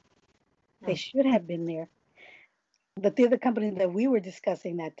 they Hmm. should have been there. The theater company that we were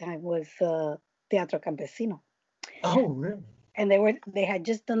discussing that time was Teatro Campesino. Oh, really? And they had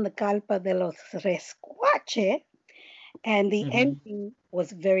just done the Calpa de los Rescuache, and the Mm-hmm. ending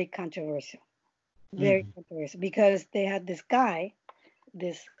was very controversial. Very Mm-hmm. controversial because they had this guy,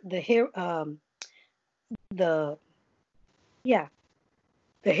 the hero, the yeah,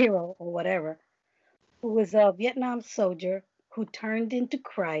 the hero or whatever, who was a Vietnam soldier who turned into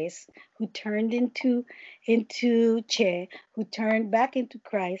Christ, who turned into Che, who turned back into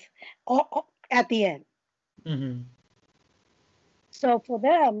Christ, all at the end. Mm-hmm. So for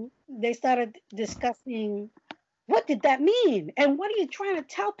them, they started discussing what did that mean, and what are you trying to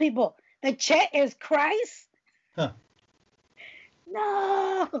tell people that Che is Christ? Huh.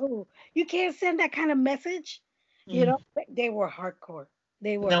 No, you can't send that kind of message. You Mm. know, they were hardcore.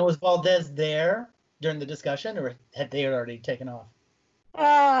 They were. Now, was Valdez there during the discussion, or had they already taken off?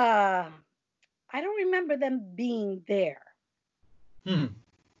 I don't remember them being there, Hmm.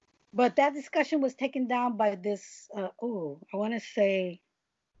 but that discussion was taken down by this. I want to say,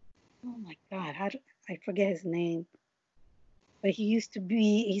 oh my God, I forget his name? But he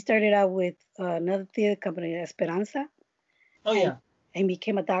started out with another theater company, Esperanza, Oh, and, yeah. and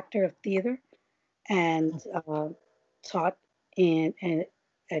became a doctor of theater and taught in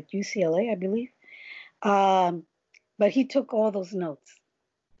at UCLA, I believe. But he took all those notes,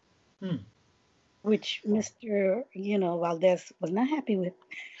 Hmm. which Mr. Valdez was not happy with.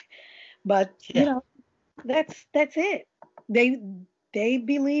 But Yeah. that's it. They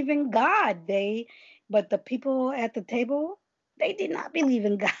believe in God. But the people at the table, they did not believe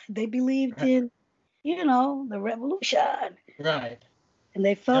in God. They believed Right. in the revolution, Right. and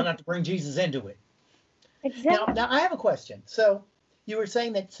they You don't felt have to bring Jesus into it. exactly. Now I have a question. So you were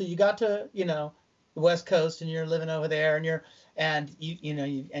saying that so you got to the West Coast and you're living over there and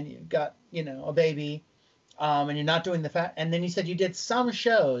you've got a baby, and you're not doing and then you said you did some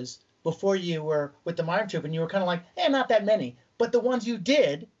shows before you were with the Mime Troupe and you were kind of like, not that many, but the ones you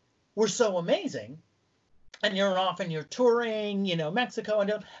did were so amazing, and you're off and you're touring, Mexico,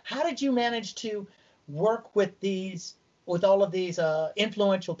 and how did you manage to work with all of these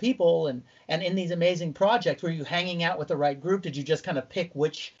influential people and in these amazing projects? Were you hanging out with the right group? Did you just kind of pick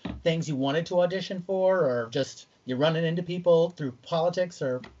which things you wanted to audition for, or just you're running into people through politics,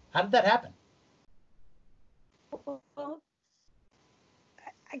 or how did that happen? Well,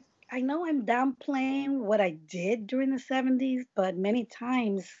 I know I'm downplaying what I did during the 70s, but many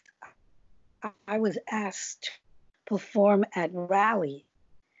times I was asked to perform at Rally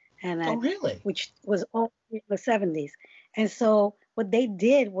Oh, really? which was all in the 70s. And so what they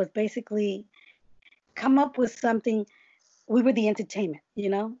did was basically come up with something. We were the entertainment.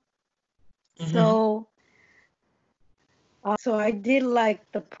 Mm-hmm. So so I did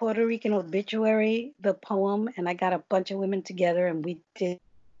like the Puerto Rican obituary, the poem, and I got a bunch of women together and we did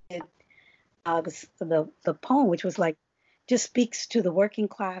the poem, which was like just speaks to the working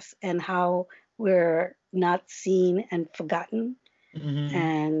class and how we're not seen and forgotten. Mm-hmm.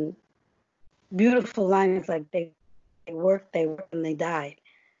 And beautiful lines like they worked, and they died,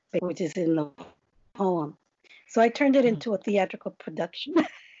 which is in the poem. So I turned it into a theatrical production.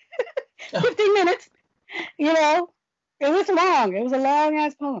 15 minutes, you know. It was long. It was a long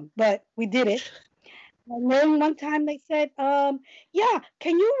ass poem, but we did it. And then one time they said, yeah,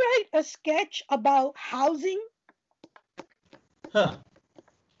 can you write a sketch about housing? Huh.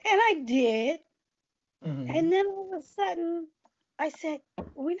 And I did. Mm-hmm. And then all of a sudden, I said,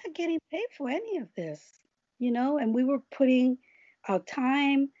 we're not getting paid for any of this, and we were putting our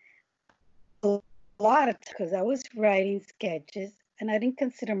time, a lot of because I was writing sketches and I didn't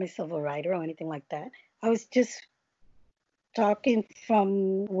consider myself a writer or anything like that. I was just talking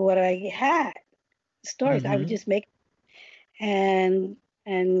from what I had, stories I would Mm-hmm. just make. And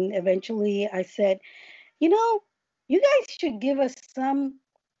eventually I said, you guys should give us some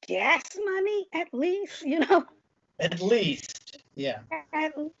gas money at least, At least. Yeah.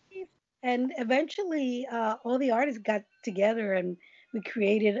 at least. And eventually, all the artists got together and we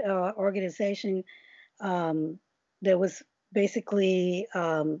created an organization that was basically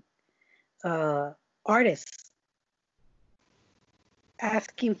artists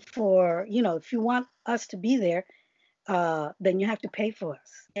asking for, if you want us to be there, then you have to pay for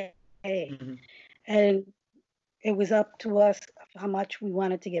us. Hey. Mm-hmm. And it was up to us how much we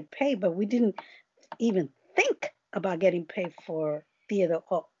wanted to get paid, but we didn't even think about getting paid for theater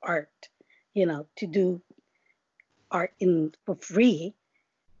or art, to do art for free.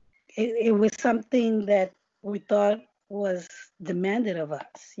 It was something that we thought was demanded of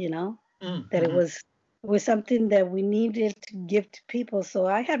us, that it Mm-hmm. was something that we needed to give to people. So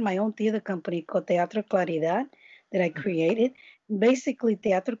I had my own theater company called Teatro Claridad that I created. Basically,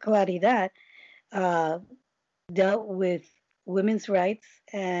 Teatro Claridad uh, dealt with women's rights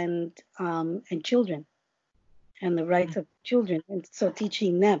and children and the rights of children, and so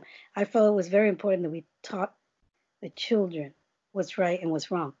teaching them. I felt it was very important that we taught the children what's right and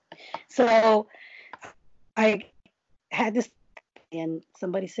what's wrong. So I had this, and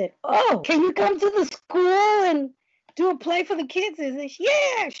somebody said, "Oh, can you come to the school and do a play for the kids?" I said,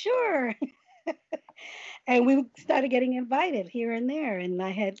 "Yeah, sure." And we started getting invited here and there. And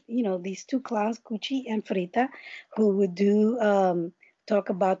I had, these two clowns, Cuchi and Frita, who would do talk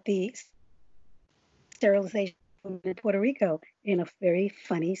about the sterilization in Puerto Rico in a very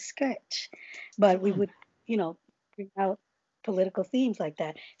funny sketch. But we would, bring out political themes like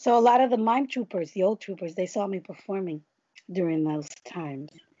that. So a lot of the mime troopers, the old troopers, they saw me performing during those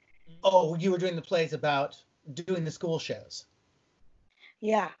times. Oh, you were doing the plays about doing the school shows.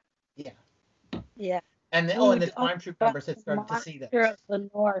 Yeah. Yeah. Yeah. And and the mime troupe members had started to see that. The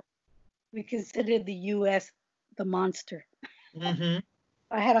North. We considered the U.S. the monster. Mm-hmm.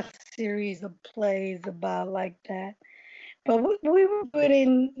 I had a series of plays about like that. But we were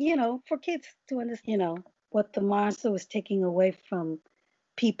putting, for kids to understand, what the monster was taking away from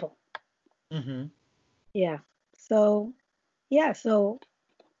people. Mm-hmm. Yeah. So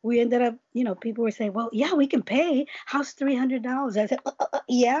we ended up, people were saying, well, yeah, we can pay. How's $300? I said,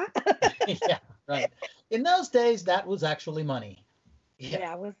 yeah. Yeah, right. In those days, that was actually money.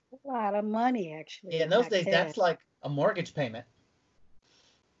 Yeah, it was a lot of money, actually. Yeah, in those days, then. that's like a mortgage payment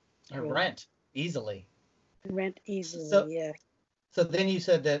or True. rent easily. Rent easily, yeah. So then you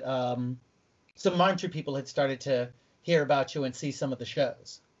said that some mime troupe people had started to hear about you and see some of the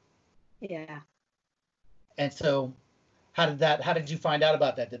shows. Yeah. And so how did you find out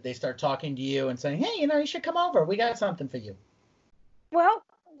about that? Did they start talking to you and saying, hey, you should come over. We got something for you. Well,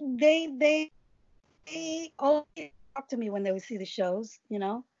 they always talk to me when they would see the shows,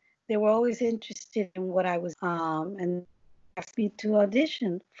 They were always interested in what I was, and asked me to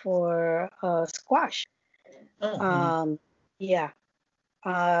audition for squash. Oh, Yeah.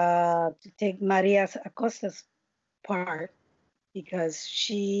 To take Maria Acosta's part because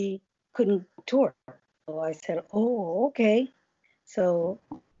she couldn't tour. So I said, oh, okay. So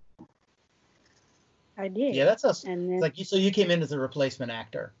I did. Yeah, that's us. And then, like so you came in as a replacement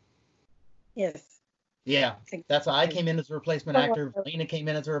actor. yes. Yeah, that's why I came in as a replacement actor. Lena came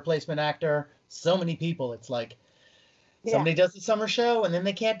in as a replacement actor. So many people. It's like somebody does the summer show and then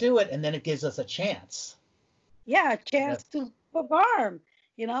they can't do it, and then it gives us a chance. Yeah, a chance to perform.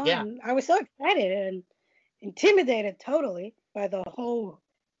 Yeah. And I was so excited and intimidated totally by the whole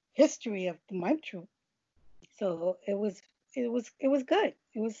history of the mime troupe. So it was good.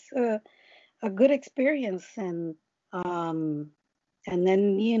 It was a good experience, and then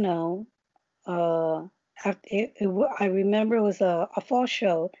I remember it was a fall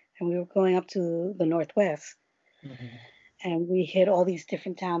show, and we were going up to the Northwest, and we hit all these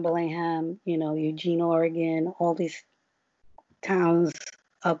different towns, Bellingham, Eugene, Oregon, all these towns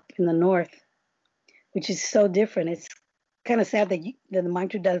up in the north, which is so different. It's kind of sad that the mime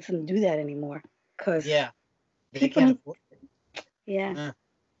troupe doesn't do that anymore, because people can't afford it. Yeah.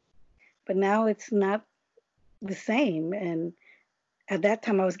 But now it's not the same. And at that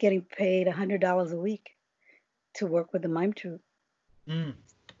time, I was getting paid $100 a week to work with the mime troupe. Mm.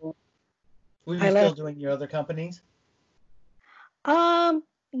 Were you still doing your other companies?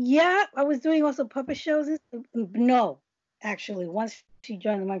 Yeah, I was doing also puppet shows. No, actually, once she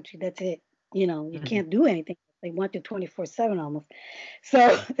joined the mime troupe, that's it. You can't do anything. They want you 24/7 almost.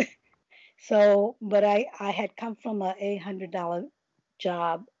 So, but I had come from a $800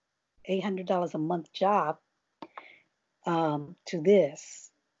 job, $800 a month job, to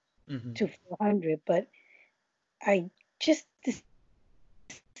this, to 400. But I just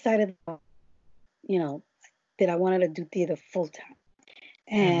decided, that I wanted to do theater full time,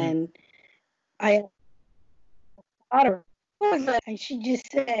 and I thought her, and she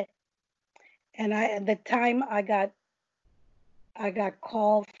just said, and at the time I got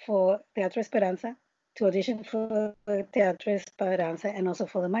called for Teatro Esperanza to audition for Teatro Esperanza and also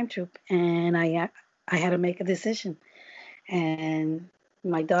for the mime troupe, and I had to make a decision, and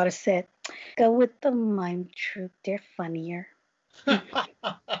my daughter said, "Go with the mime troupe. They're funnier."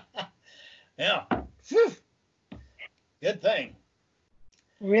 Yeah. Good thing.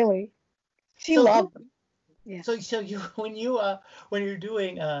 Really, she loved them. Yeah. So you when you're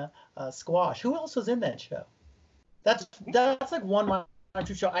doing squash, who else was in that show? That's like one mime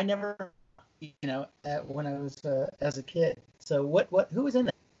troupe show I never. when I was as a kid. So who was in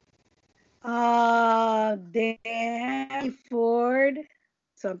it? Dan Ford.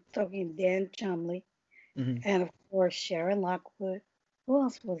 So I'm talking Dan Chumley. And of course, Sharon Lockwood. Who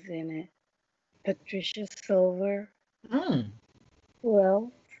else was in it? Patricia Silver. Who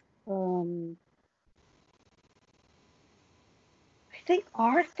else? I think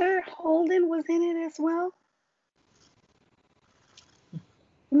Arthur Holden was in it as well.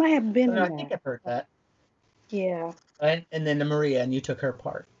 He might have been in I that. think I've heard that. Yeah. And then the Maria, and you took her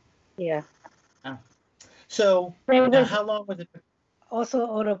part. Yeah. Oh. So now how long was it? Also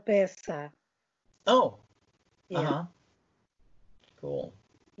Oropesa. Oh. Yeah. Cool.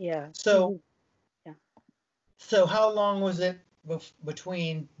 Yeah. So. Yeah. So how long was it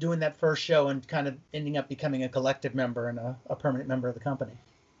between doing that first show and kind of ending up becoming a collective member and a permanent member of the company?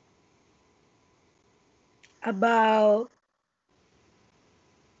 About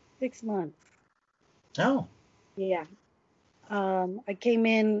 6 months. Oh. Yeah. I came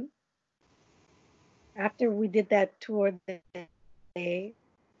in after we did that tour. They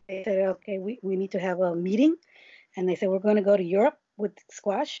said, okay, we need to have a meeting. And they said, we're going to go to Europe with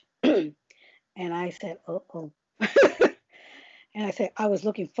squash. And I said, oh. And I said, I was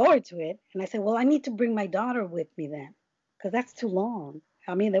looking forward to it. And I said, well, I need to bring my daughter with me then, because that's too long.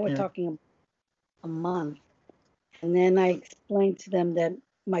 I mean, they were talking a month. And then I explained to them that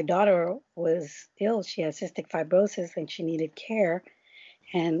my daughter was ill. She had cystic fibrosis and she needed care.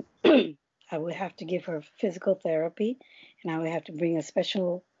 And I would have to give her physical therapy. And I would have to bring a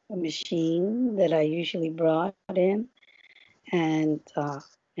special machine that I usually brought in. And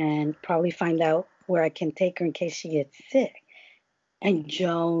probably find out where I can take her in case she gets sick. And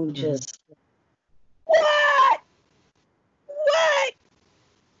Joan just, what?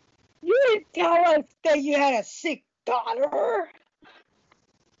 You didn't tell us that you had a sick daughter.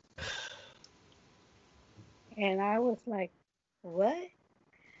 And I was like, what?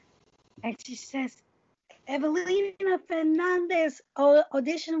 And she says, Evelina Fernandez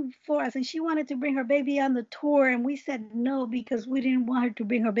auditioned for us, and she wanted to bring her baby on the tour, and we said no because we didn't want her to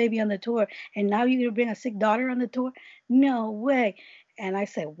bring her baby on the tour. And now you're gonna bring a sick daughter on the tour? No way. And I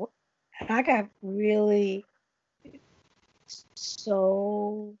said, what? And I got really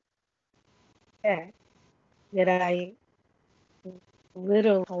so bad that I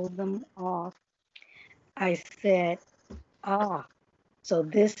literally told them off. I said, so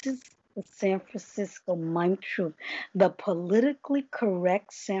this is the San Francisco Mime Troupe, the politically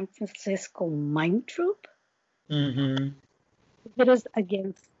correct San Francisco Mime Troupe. It is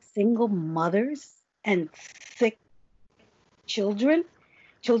against single mothers and sick children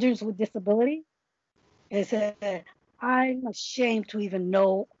with disability. I said, I'm ashamed to even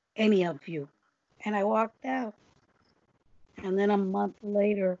know any of you. And I walked out. And then a month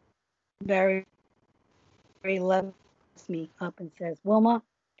later, Barry left me up and says, Wilma,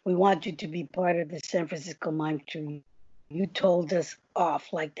 we want you to be part of the San Francisco Mime Troupe. You told us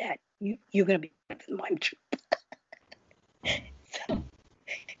off like that. You're going to be part of the Mime Troupe. So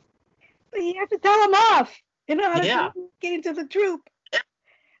you have to tell them off in order to get into the troupe.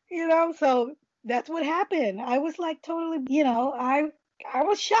 So that's what happened. I was like totally, I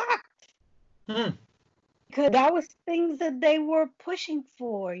was shocked. Because that was things that they were pushing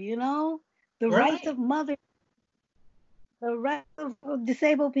for, the rights of mothers, the rights of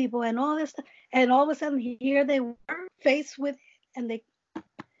disabled people and all this stuff. And all of a sudden here they were faced with it, and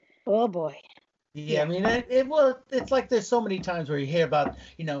oh boy. Yeah, I mean, it's like there's so many times where you hear about,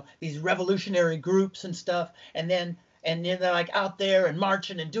 these revolutionary groups and stuff, and then they're like out there and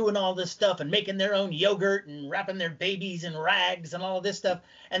marching and doing all this stuff and making their own yogurt and wrapping their babies in rags and all of this stuff.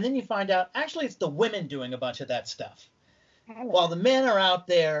 And then you find out, actually, it's the women doing a bunch of that stuff. While the men are out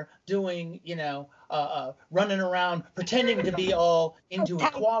there doing, running around pretending to be all into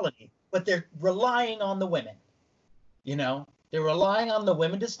equality, but they're relying on the women, They're relying on the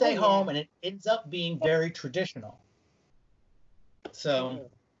women to stay home, and it ends up being very traditional. So.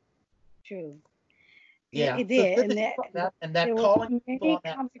 True. Yeah, it did. So that calling people on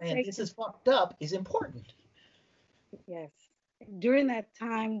that saying this is fucked up is important. Yes. During that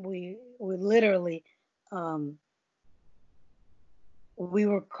time, we literally, we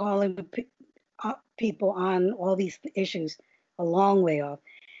were calling people on all these issues a long way off.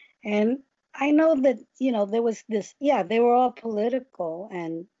 And I know that, there was this, they were all political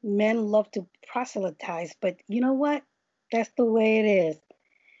and men love to proselytize, but you know what? That's the way it is.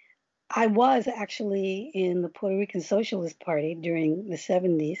 I was actually in the Puerto Rican Socialist Party during the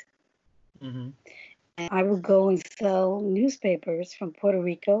 70s. And I would go and sell newspapers from Puerto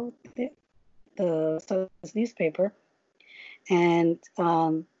Rico, the Socialist newspaper. And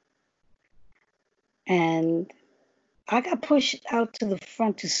And I got pushed out to the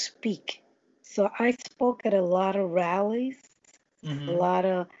front to speak. So I spoke at a lot of rallies, a lot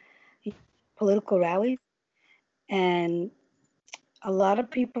of political rallies, and a lot of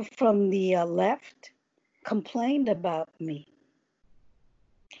people from the left complained about me.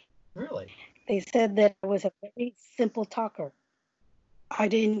 Really? They said that I was a very simple talker. I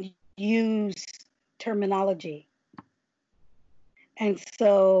didn't use terminology. And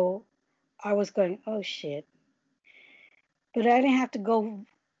so I was going, oh shit. But I didn't have to go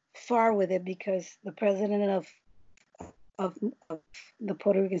far with it because the president of the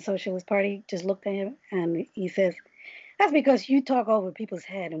Puerto Rican Socialist Party just looked at him and he says, that's because you talk over people's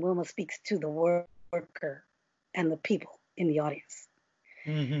head and Wilma speaks to the worker and the people in the audience.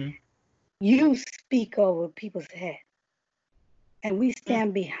 You speak over people's head. And we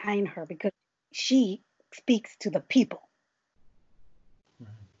stand behind her because she speaks to the people.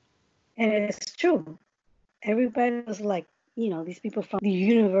 And it's true. Everybody was like, these people from the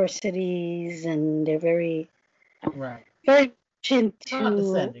universities, and they're very very into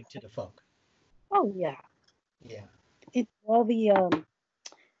condescending to the folk. Oh yeah. Yeah. It's all the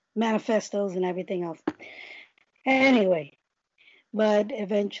manifestos and everything else. Anyway, but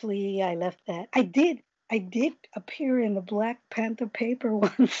eventually I left that. I did appear in the Black Panther paper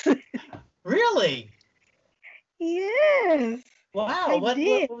once. Really? Yes. Wow. What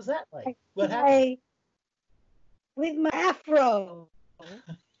was that like? What happened? With my afro.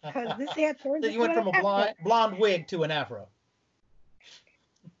 Because this hair turned So you went from a blonde wig to an afro.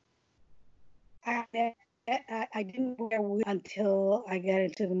 I didn't wear a wig until I got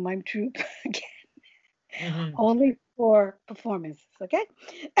into the mime troupe again. Only for performances, okay?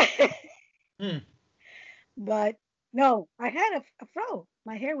 But no, I had a fro.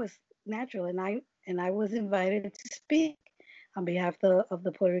 My hair was natural, and I was invited to speak on behalf of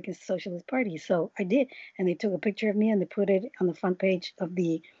the Puerto Rican Socialist Party. So I did, and they took a picture of me and they put it on the front page of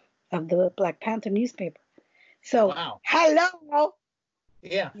the Black Panther newspaper. So wow. Hello.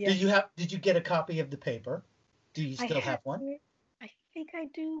 Yeah. Did you get a copy of the paper? Do you still have one? I think I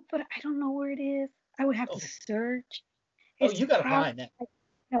do, but I don't know where it is. I would have to search. You gotta find that.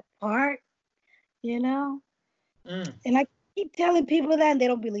 Part, And I keep telling people that, and they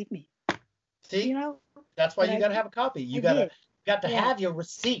don't believe me. See, that's why you gotta have a copy. You got to have your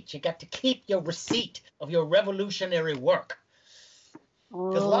receipt. You got to keep your receipt of your revolutionary work.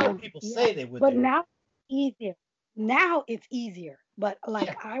 Because a lot of people say they would. But now it's easier. Now it's easier. But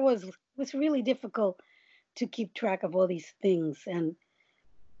it was really difficult to keep track of all these things, and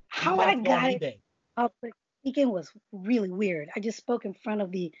how I got it. Public speaking was really weird. I just spoke in front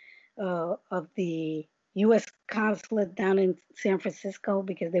of the U.S. consulate down in San Francisco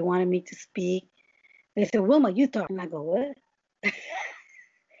because they wanted me to speak. They said, Wilma, you talk. And I go, what?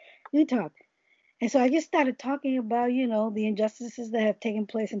 You talk. And so I just started talking about, the injustices that have taken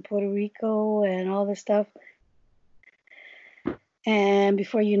place in Puerto Rico and all this stuff. And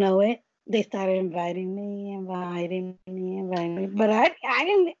before you know it, they started inviting me. But I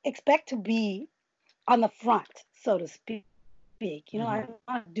didn't expect to be on the front, so to speak. I didn't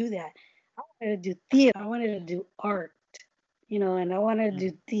want to do that. I wanted to do theater. I wanted to do art, and I wanted to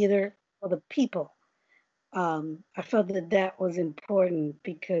do theater for the people. I felt that was important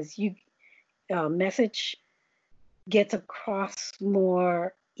because message gets across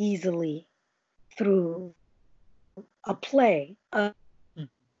more easily through a play, a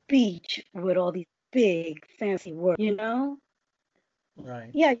speech with all these big fancy words,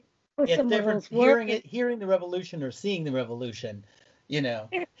 Right. Yeah. It's different hearing the revolution or seeing the revolution.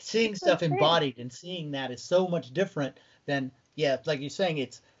 Seeing stuff embodied and seeing that is so much different than, like you're saying,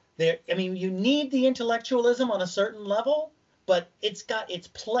 it's there. I mean, you need the intellectualism on a certain level, but it's got its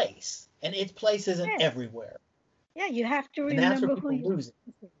place, and its place isn't everywhere. Yeah, you have to remember who you lose it.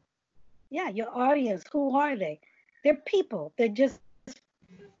 Yeah, your audience, who are they? They're people. They're just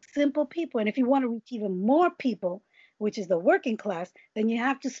simple people. And if you want to reach even more people, which is the working class, then you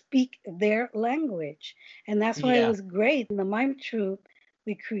have to speak their language. And that's why it was great. In the Mime Troupe,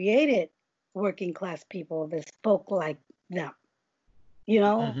 we created working class people that spoke like them. You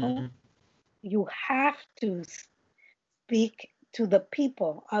have to speak to the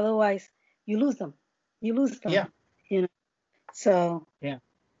people. Otherwise, you lose them. Yeah. So. Yeah.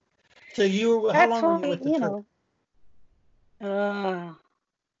 So how long were you with the troupe?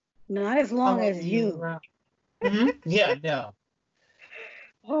 Not as long as you. Yeah, no.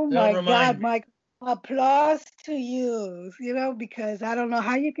 Oh my God, Mike! Applause to you. Because I don't know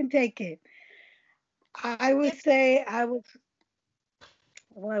how you can take it. I would say I was.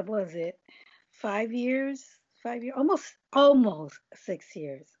 What was it? 5 years? 5 years? Almost 6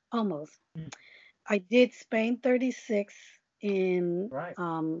 years. Almost. I did Spain 36 in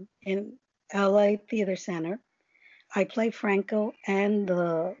LA Theater Center. I played Franco and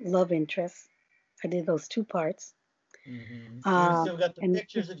the love interest. I did those two parts. Mm-hmm. You still got the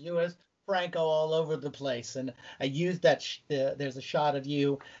pictures of you as Franco all over the place, and I used that. There's a shot of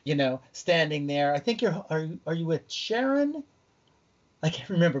you, standing there. I think are you with Sharon? I can't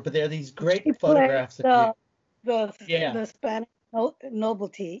remember, but there are these great photographs of you. The Spanish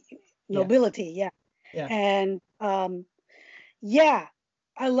nobility, yeah. And I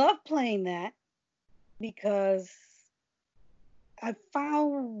love playing that because I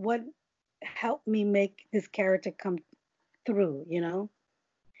found what helped me make this character come through,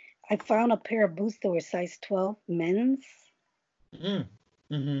 I found a pair of boots that were size 12 men's.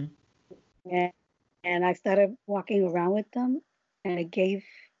 Mm-hmm. And I started walking around with them, and it gave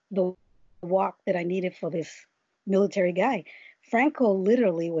the walk that I needed for this military guy. Franco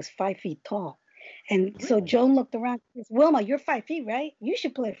literally was 5 feet tall. And so Joan looked around and says, Wilma, you're 5 feet, right? You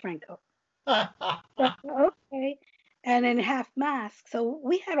should play Franco. Okay. And in half mask. So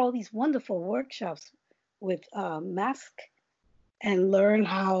we had all these wonderful workshops with mask and learn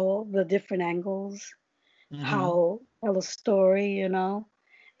how the different angles, how tell a story, And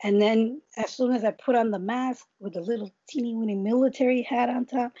then as soon as I put on the mask with a little teeny weeny military hat on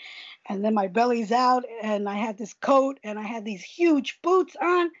top, and then my belly's out, and I had this coat, and I had these huge boots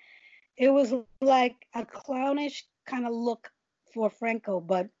on, it was like a clownish kind of look for Franco,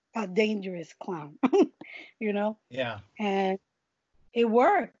 but a dangerous clown, Yeah. And it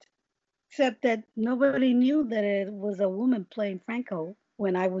worked, except that nobody knew that it was a woman playing Franco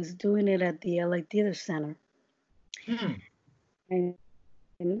when I was doing it at the LA Theater Center. And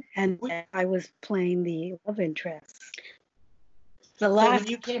I was playing the love interest. The last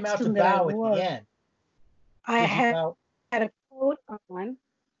when you came out to bow at the end, I had a coat on,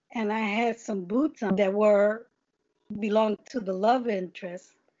 and I had some boots on that belonged to the love interest,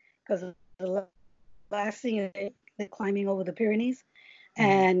 because the last thing is the climbing over the Pyrenees,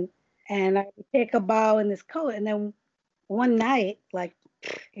 and I would take a bow in this coat, and then one night, like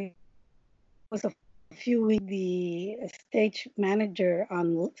it was a few weeks, the stage manager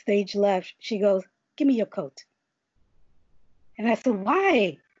on stage left. She goes, "Give me your coat." And I said,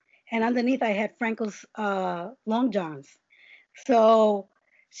 "Why?" And underneath I had Franco's long johns. So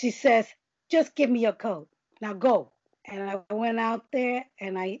she says, "Just give me your coat. Now go." And I went out there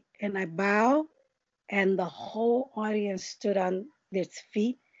and I bowed, and the whole audience stood on its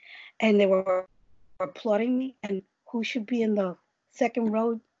feet, and they were applauding me. And who should be in the second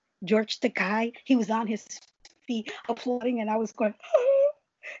row? George Takei. He was on his feet applauding, and I was going,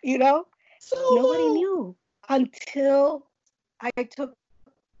 So nobody knew until I took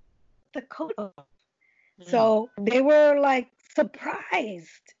the coat off. So they were like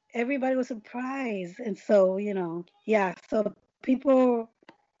surprised. Everybody was surprised. And so, so people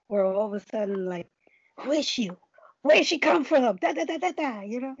were all of a sudden like, "Who is she? Where she come from?" And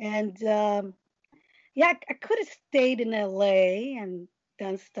I could have stayed in LA and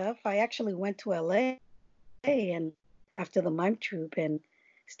done stuff. I actually went to LA and after the Mime Troupe and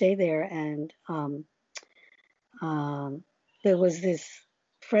stayed there. And there was this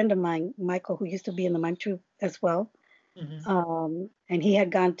friend of mine, Michael, who used to be in the Mime Troupe as well. And he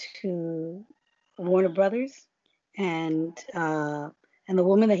had gone to Warner Brothers, and the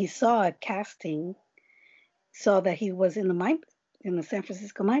woman that he saw at casting saw that he was in the San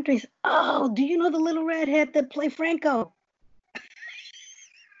Francisco Mime Troupe. He said, "Oh, do you know the little redhead that played Franco?"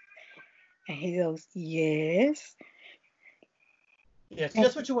 And he goes, "Yes." Yes,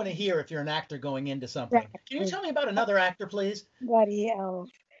 just what you want to hear if you're an actor going into something. Can you tell me about another actor, please? Somebody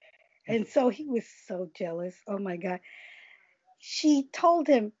else. And so he was so jealous. Oh my God. She told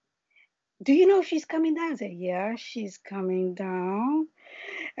him, "Do you know if she's coming down?" I said, "Yeah, she's coming down."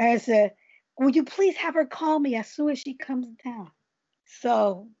 I said, "Would you please have her call me as soon as she comes down?"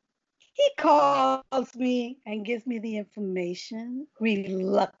 So he calls me and gives me the information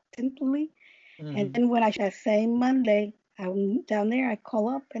reluctantly. And then when that same Monday, I'm down there, I call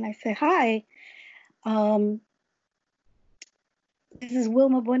up and I say, "Hi, this is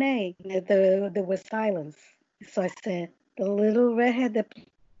Wilma Bonet." There was silence. So I said, "The little redhead that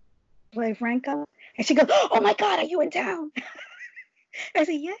played Franco?" And she goes, "Oh my God, are you in town?" I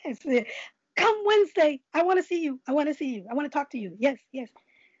said, "Yes. Come Wednesday. I want to see you. I want to talk to you." Yes.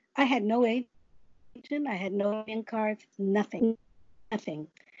 I had no agent. I had no in cards. Nothing.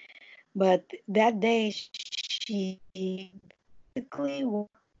 But that day, she basically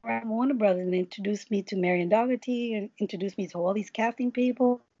walked around Warner Brothers and introduced me to Marion Dougherty and introduced me to all these casting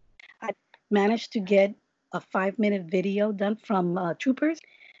people. I managed to get a 5-minute video done from Troopers.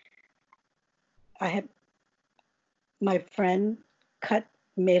 I had my friend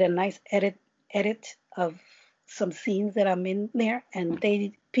made a nice edit of some scenes that I'm in there, and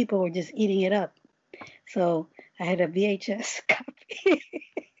people were just eating it up. So I had a VHS copy.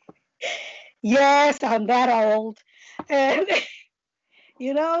 Yes, I'm that old. And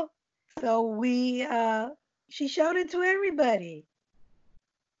so she showed it to everybody.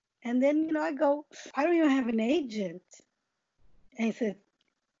 And then, I go, I don't even have an agent. And he said,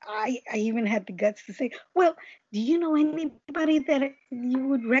 I even had the guts to say, well, do you know anybody that you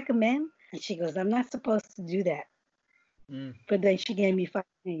would recommend? And she goes, I'm not supposed to do that. But then she gave me 5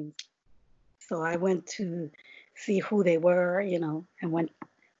 names. So I went to see who they were, and went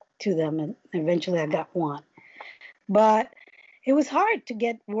to them, and eventually I got one. But it was hard to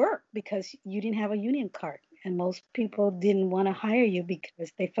get work because you didn't have a union card, and most people didn't want to hire you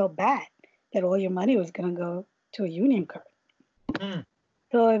because they felt bad that all your money was going to go to a union card.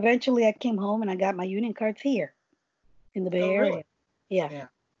 So eventually I came home and I got my union cards here in the Bay Area. Really? Yeah.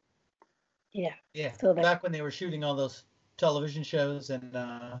 Yeah. So back when they were shooting all those television shows and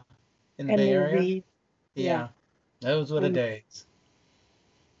in the Bay Area. Movies. Yeah. Those were the days.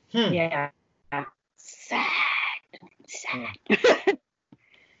 Yeah. Sad.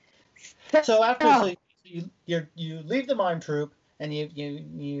 So after you leave the mime troupe and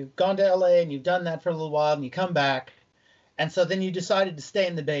you've gone to LA and you've done that for a little while and you come back, and so then you decided to stay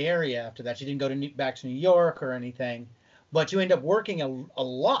in the Bay Area after that. You didn't go back to New York or anything, but you end up working a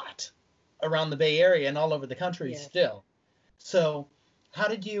lot around the Bay Area and all over the country still. So why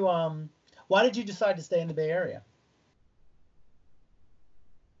did you decide to stay in the Bay Area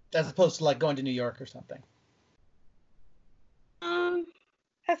as opposed to like going to New York or something?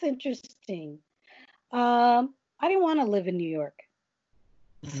 That's interesting. I didn't want to live in New York.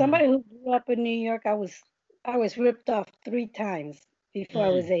 Somebody who grew up in New York, I was ripped off 3 times before I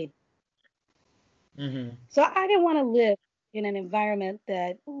was 8. So I didn't want to live in an environment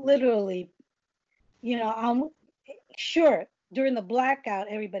that literally, I'm sure during the blackout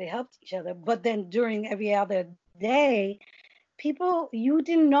everybody helped each other, but then during every other day, you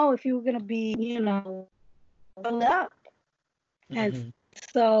didn't know if you were going to be, well up. And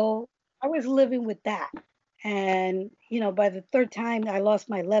so I was living with that. And, by the 3rd time I lost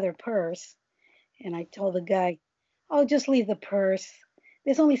my leather purse, and I told the guy, oh, just leave the purse.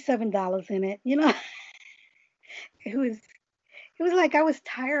 There's only $7 in it. It was like I was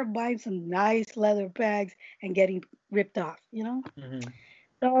tired of buying some nice leather bags and getting ripped off,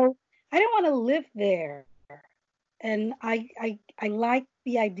 So I didn't want to live there. And I like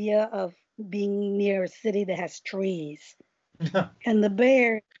the idea of being near a city that has trees. And the Bay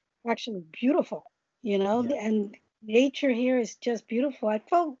Area is actually beautiful, and nature here is just beautiful. I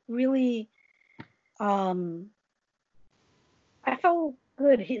felt really, I felt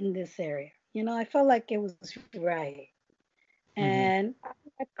good in this area. I felt like it was right. And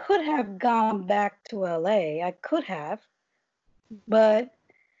I could have gone back to LA. I could have, but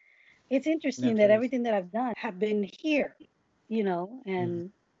it's interesting that everything that I've done have been here,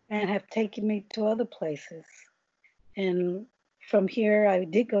 and have taken me to other places. And from here, I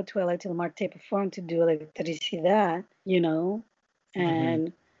did go to LA to the Marte Forum to do Electricidad,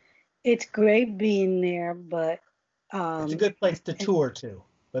 and it's great being there, but it's a good place to tour to,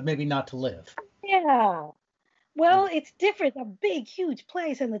 but maybe not to live. Yeah. Well, it's different, a big, huge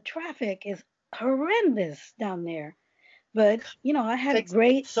place, and the traffic is horrendous down there. But, I had it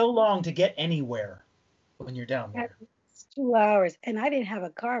takes so long to get anywhere when you're down there. It's 2 hours, and I didn't have a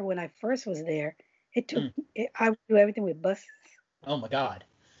car when I first was there. It took, I would do everything with buses. Oh my God.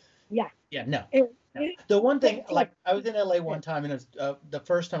 Yeah. Yeah, no. The one thing, like I was in LA one time, and it was the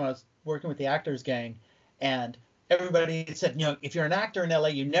first time I was working with the Actors Gang, and everybody said, if you're an actor in LA,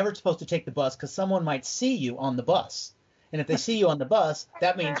 you're never supposed to take the bus because someone might see you on the bus. And if they see you on the bus,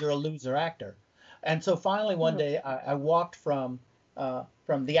 that means you're a loser actor. And so finally one day I walked from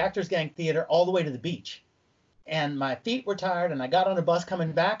the Actors Gang Theater all the way to the beach. And my feet were tired, and I got on a bus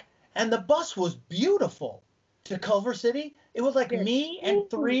coming back, and the bus was beautiful to Culver City. It was like me and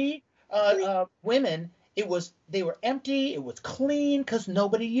 3 women. They were empty. It was clean because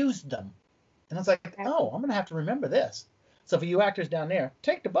nobody used them. And I was like, oh, I'm going to have to remember this. So for you actors down there,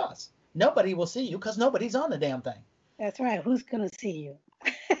 take the bus. Nobody will see you because nobody's on the damn thing. That's right. Who's going to see you?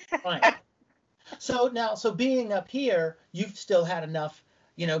 Right. So being up here, you've still had enough,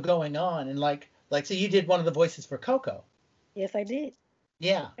 going on. And so you did one of the voices for Coco. Yes, I did.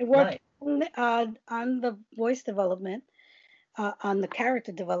 Yeah. I worked on the voice development, on the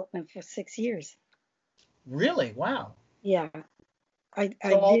character development for 6 years. Really? Wow. Yeah.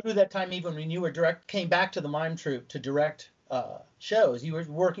 All through that time, even when you came back to the Mime Troupe to direct shows, you were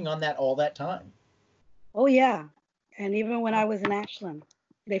working on that all that time. Oh yeah. And even when I was in Ashland,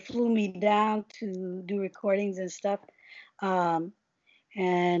 they flew me down to do recordings and stuff. Um,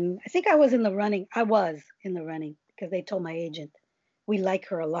 and I think I was in the running. I was in the running because they told my agent we like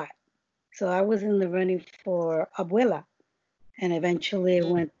her a lot. So I was in the running for Abuela, and eventually it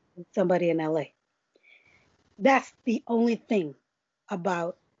went with somebody in LA. That's the only thing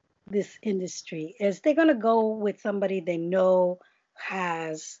about this industry is they're gonna go with somebody they know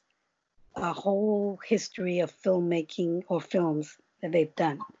has a whole history of filmmaking or films that they've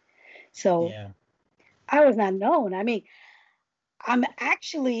done. So Yeah. I was not known. I mean, I'm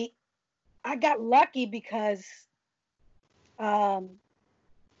actually I got lucky because um,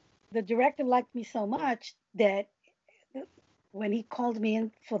 the director liked me so much that when he called me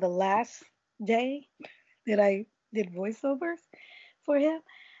in for the last day that I did voiceovers for him,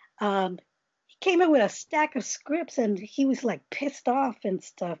 he came in with a stack of scripts and he was like pissed off and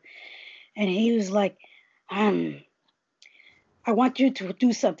stuff. And he was like, I want you to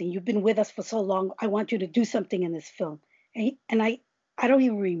do something. You've been with us for so long. I want you to do something in this film. And I don't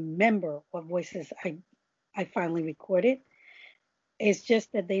even remember what voices I finally recorded. It's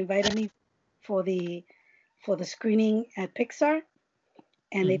just that they invited me for the screening at Pixar,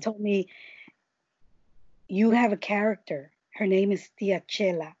 and they told me you have a character. Her name is Tia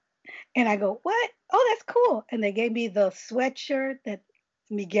Chela, and I go, what? Oh, that's cool. And they gave me the sweatshirt that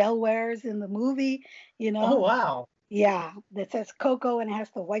Miguel wears in the movie. Oh, wow. Yeah, that says Coco and it has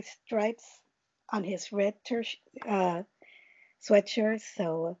the white stripes on his red sweatshirt.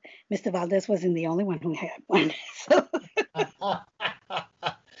 So Mr. Valdez wasn't the only one who had one. So,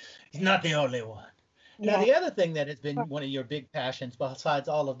 He's not the only one. yeah. Now, the other thing that has been one of your big passions besides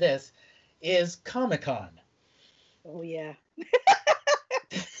all of this is Comic-Con. Oh, yeah.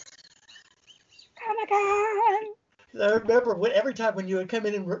 Comic-Con. I remember every time when you would come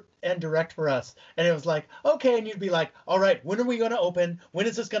in and direct for us, and it was like, okay, and you'd be like, all right, when are we going to open? When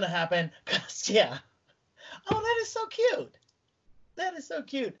is this going to happen? 'Cause, yeah. Oh, that is so cute. That is so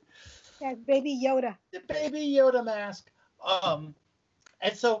cute. Yeah, Baby Yoda. The Baby Yoda mask.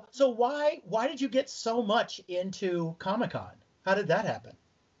 And so why did you get so much into Comic-Con? How did that happen?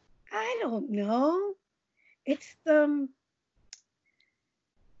 I don't know. It's I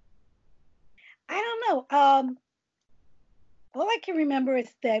don't know. All I can remember is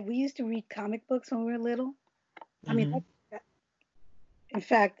that we used to read comic books when we were little. I mean, in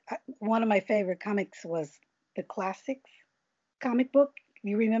fact, one of my favorite comics was the Classics comic book.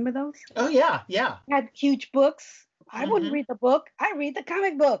 You remember those? Oh, yeah, yeah. I had huge books. I wouldn't read the book. I read the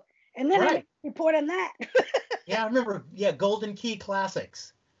comic book. And then I make a report on that. Yeah, I remember, Golden Key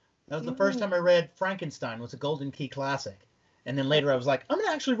Classics. That was the first time I read Frankenstein, was a Golden Key Classic. And then later I was like, I'm going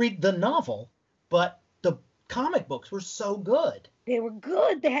to actually read the novel, but the comic books were so good. They were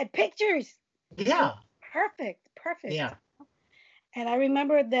good. They had pictures. Yeah. Perfect. Yeah. And I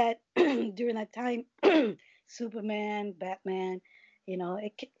remember that during that time, Superman, Batman, it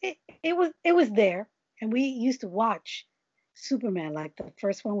was there, and we used to watch Superman, like the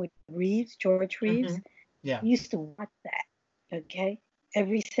first one with George Reeves. Yeah. We used to watch that, okay,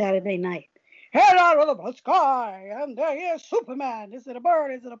 every Saturday night. Head out of the sky, and there is Superman. Is it a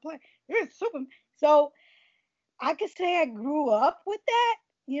bird? Is it a plane? It's Superman. So I could say I grew up with that,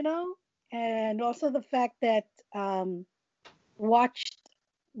 and also the fact that watched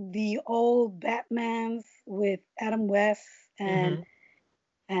the old Batmans with Adam West and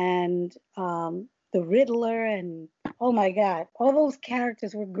the Riddler, and oh my God, all those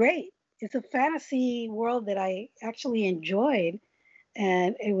characters were great. It's a fantasy world that I actually enjoyed,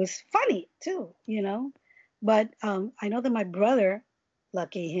 and it was funny too, But I know that my brother,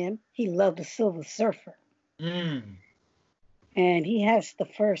 lucky him, he loved the Silver Surfer. And he has the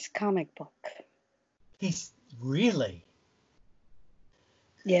first comic book. He's really?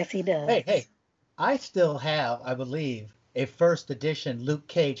 Yes, he does. Hey, I still have, I believe, a first edition Luke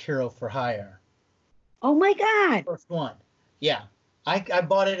Cage Hero for Hire. Oh my God. First one. Yeah. I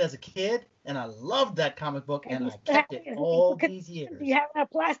bought it as a kid, and I loved that comic book, and I kept it all these years. Do you have it in a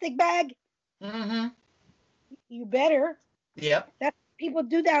plastic bag? You better. Yep. That's what people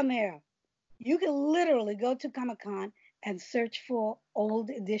do down there. You can literally go to Comic-Con and search for old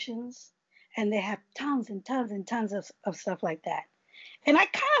editions, and they have tons and tons and tons of stuff like that. And I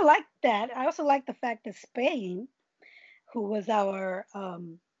kind of like that. I also like the fact that Spain, who was our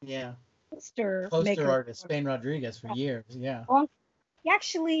poster artist, Spain Rodriguez, for years. Yeah. He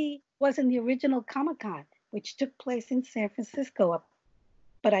actually was in the original Comic-Con, which took place in San Francisco.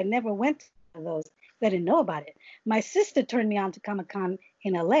 But I never went to those. I didn't know about it. My sister turned me on to Comic-Con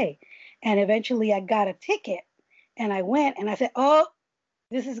in LA, and eventually I got a ticket, and I went, and I said, oh,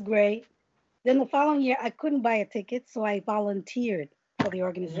 this is great. Then the following year, I couldn't buy a ticket, so I volunteered for the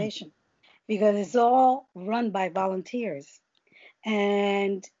organization because it's all run by volunteers.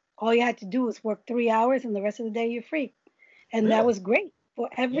 And all you had to do was work 3 hours, and the rest of the day you're free. And that Really? was great for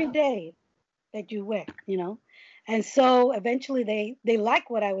every Yeah. day that you went, And so eventually they liked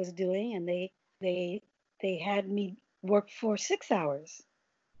what I was doing, and they had me work for 6 hours.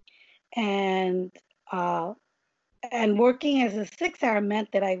 And working as a 6 hour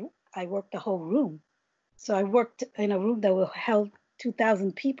meant that I worked the whole room. So I worked in a room that held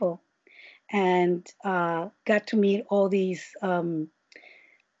 2,000 people, and got to meet all these, like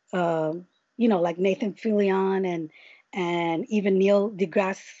Nathan Fillion and even Neil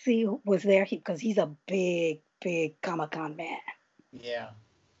deGrasse was there because he's a big Comic-Con man. Yeah.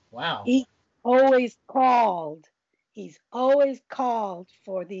 Wow. Always called. He's always called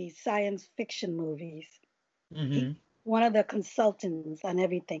for these science fiction movies. Mm-hmm. One of the consultants on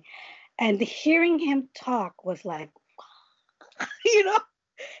everything. And hearing him talk was like,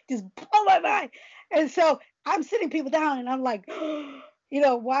 just blow my mind. And so I'm sitting people down and I'm like,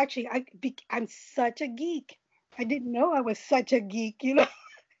 watching. I'm such a geek. I didn't know I was such a geek,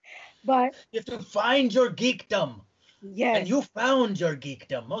 But you have to find your geekdom. yes. And you found your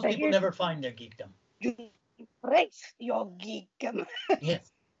geekdom. Most people never find their geekdom. You embrace your geekdom. Yes.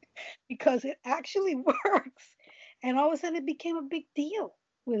 Because it actually works. And all of a sudden it became a big deal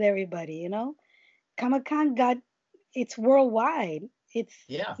with everybody, Comic-Con it's worldwide. It's,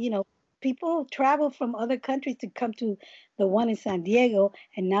 people travel from other countries to come to the one in San Diego,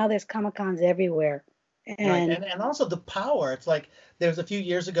 and now there's Comic-Cons everywhere. And, right. And also the power. It's like there was a few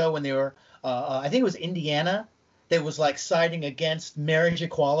years ago when they were, I think it was Indiana, that was like siding against marriage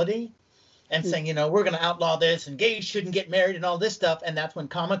equality and saying, we're going to outlaw this and gays shouldn't get married and all this stuff. And that's when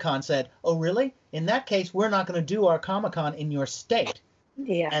Comic-Con said, oh, really? In that case, we're not going to do our Comic-Con in your state.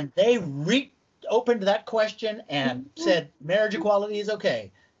 Yeah. And they opened that question and said marriage equality is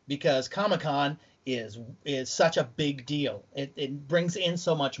okay because Comic-Con is such a big deal. It brings in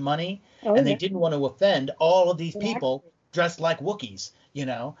so much money, and they didn't want to offend all of these people dressed like Wookiees. They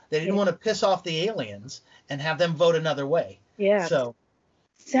didn't want to piss off the aliens and have them vote another way. Yeah. So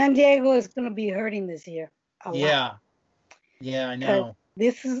San Diego is going to be hurting this year. A lot. Yeah, I know.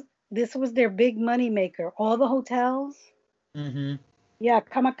 This was their big money maker. All the hotels. Mm-hmm. Yeah,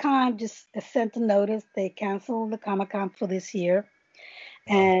 Comic-Con just sent a notice. They canceled the Comic-Con for this year,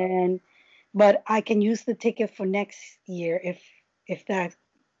 but I can use the ticket for next year if that's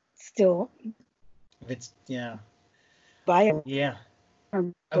still. It's viable. Yeah.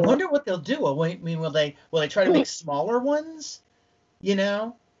 I wonder what they'll do. I mean, will they try to make smaller ones?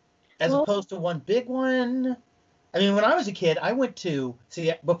 As opposed to one big one. I mean, when I was a kid, I went to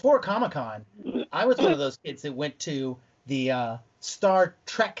before Comic-Con. I was one of those kids that went to the Star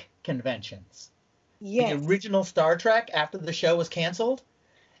Trek conventions. Yes. The original Star Trek after the show was canceled,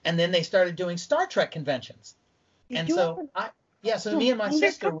 and then they started doing Star Trek conventions. And so me and my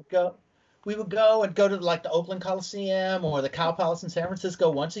sister would go. We would go to like the Oakland Coliseum or the Cow Palace in San Francisco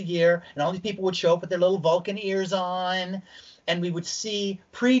once a year, and all these people would show up with their little Vulcan ears on, and we would see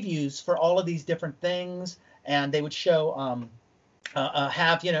previews for all of these different things, and they would show like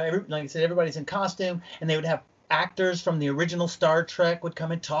I said, everybody's in costume, and they would have actors from the original Star Trek would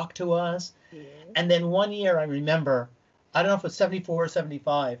come and talk to us. Yeah. And then one year I remember, I don't know if it was 74 or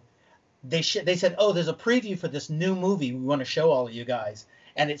 75, they said, oh, there's a preview for this new movie we want to show all of you guys.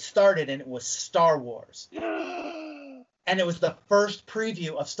 And it started, and it was Star Wars. And it was the first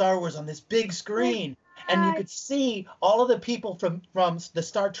preview of Star Wars on this big screen. And you could see all of the people from the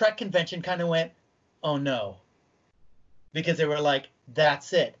Star Trek convention kind of went, oh, no. Because they were like,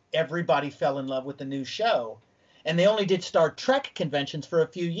 that's it. Everybody fell in love with the new show. And they only did Star Trek conventions for a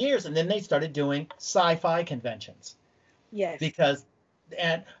few years, and then they started doing sci-fi conventions. Yes. Because,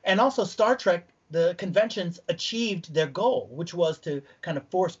 and also Star Trek, the conventions achieved their goal, which was to kind of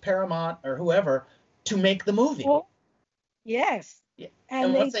force Paramount or whoever to make the movie. Well, yes. Yeah.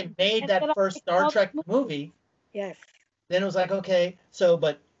 And once they made that first Star Trek movie, yes. Then it was like, okay, so,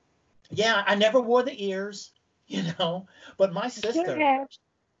 but yeah, I never wore the ears, but my sister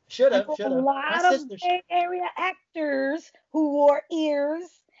should have. A lot of Bay Area actors who wore ears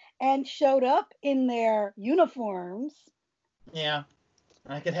and showed up in their uniforms. Yeah.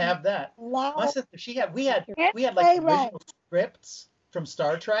 I could have that. My sister, we had like original scripts from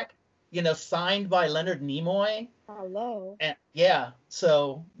Star Trek, signed by Leonard Nimoy. Hello. And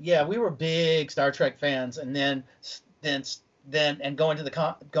so we were big Star Trek fans, and then going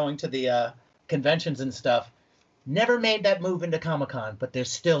to the conventions and stuff. Never made that move into Comic-Con, but there's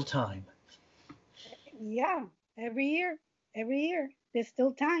still time. Yeah, every year, there's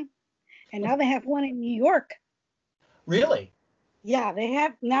still time. And now they have one in New York. Really? Yeah, they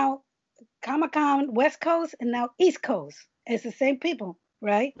have now Comic-Con West Coast and now East Coast. It's the same people,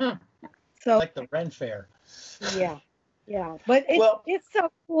 right? So like the Ren Fair. yeah. Yeah. But it's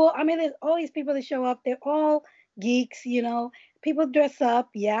so cool. I mean, there's all these people that show up. They're all geeks, you know. People dress up.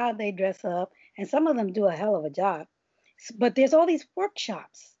 Yeah, they dress up. And some of them do a hell of a job. But there's all these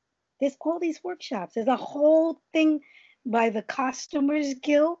workshops. There's a whole thing by the Costumers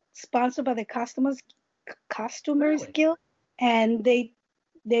Guild, sponsored by the Costumers Really? Guild, and they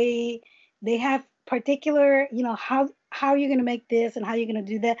have particular, you know, how you're gonna make this and how you're gonna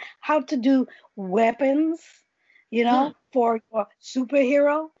do that, how to do weapons, you know, for your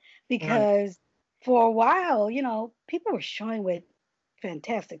superhero, because for a while, you know, people were showing with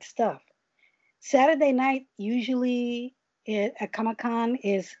fantastic stuff. Saturday night usually at Comic-Con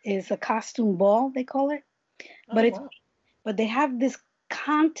is a costume ball, they call it. But they have this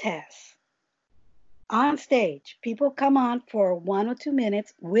contest on stage. People come on for 1 or 2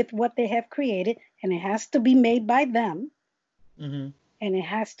 minutes with what they have created, and it has to be made by them. Mm-hmm. And it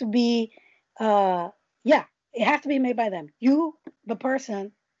has to be, it has to be made by them. You, the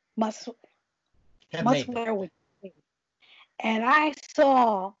person, must wear what you made. And I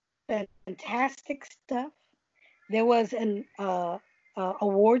saw fantastic stuff. There was an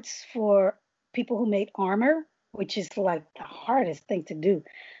awards for people who made armor, which is like the hardest thing to do.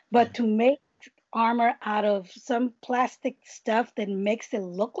 But to make armor out of some plastic stuff that makes it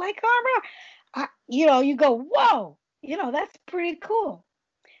look like armor, you go, whoa, that's pretty cool.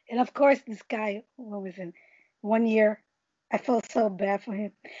 And of course, this guy, what was it? One year, I felt so bad for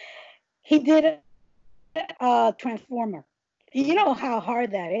him. He did a transformer. You know how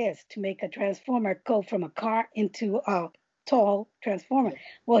hard that is to make a transformer go from a car into a tall transformer.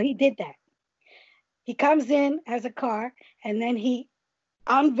 Well, he did that. He comes in as a car, and then he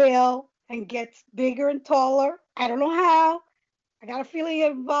unveils and gets bigger and taller. I don't know how. I got a feeling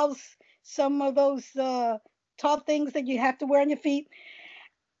it involves some of those tall things that you have to wear on your feet.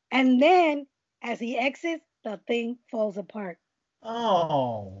 And then as he exits, the thing falls apart.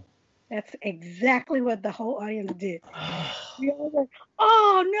 Oh. That's exactly what the whole audience did. We all were,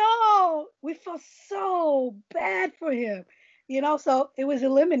 oh no! We felt so bad for him. So it was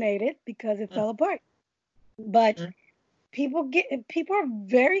eliminated because it fell apart. But people are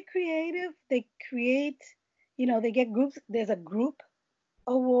very creative. They create, they get groups. There's a group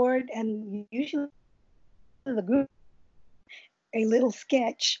award, and usually the group a little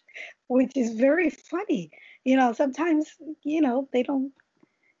sketch, which is very funny. Sometimes, they don't,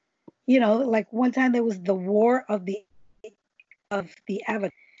 like one time there was the war of the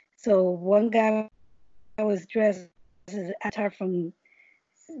Avatar. So one guy was dressed as Avatar from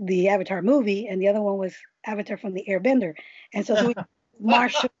the Avatar movie, and the other one was Avatar from the Airbender. And so we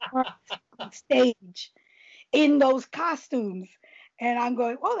martial arts on stage in those costumes. And I'm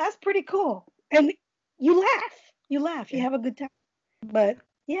going, oh, that's pretty cool. And you laugh, you have a good time. But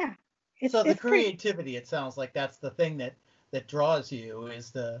yeah, so the creativity, it sounds like that's the thing that draws you,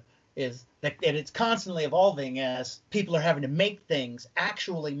 is that it's constantly evolving as people are having to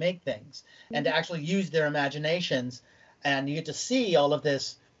actually make things, and to actually use their imaginations, and you get to see all of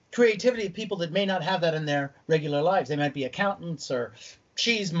this creativity of people that may not have that in their regular lives. They might be accountants or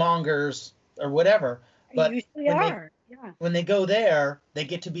cheesemongers or whatever, but when they go there, they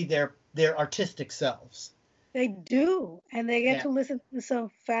get to be their artistic selves. They do, and they get to listen to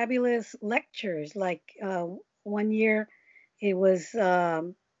some fabulous lectures. Like one year, it was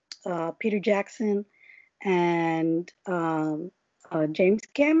Peter Jackson and James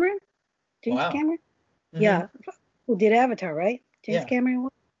Cameron. Cameron? Mm-hmm. Yeah, who did Avatar, right? James Cameron?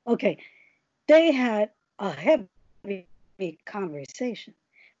 Okay. They had a heavy conversation.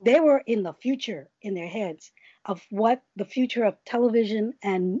 They were in the future in their heads of what the future of television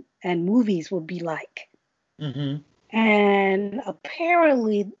and movies would be like. Mm-hmm. And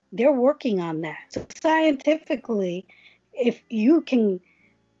apparently they're working on that. So scientifically, if you're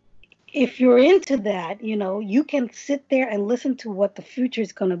into that, you can sit there and listen to what the future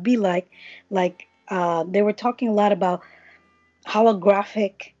is going to be like. Like they were talking a lot about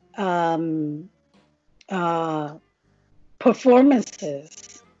holographic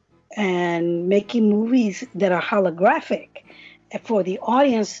performances and making movies that are holographic for the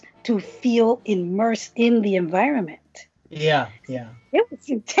audience to feel immersed in the environment. Yeah. It was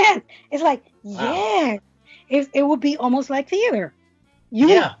intense. It's like, it would be almost like theater.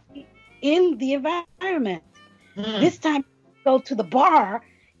 In the environment. This time, go to the bar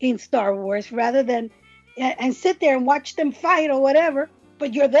in Star Wars rather than and sit there and watch them fight or whatever,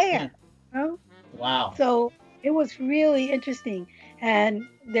 but you're there. Wow. So it was really interesting. And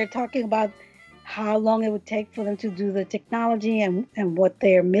they're talking about how long it would take for them to do the technology and what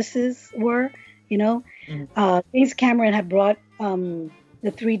their misses were, you know. James Cameron had brought the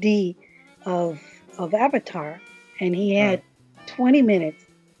 3D of Avatar, and he had 20 minutes.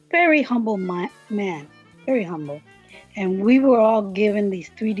 Very humble man, very humble. And we were all given these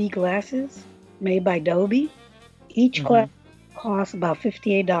 3D glasses made by Adobe. Each glass cost about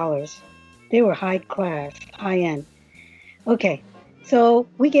 $58. They were high class, high end. Okay, so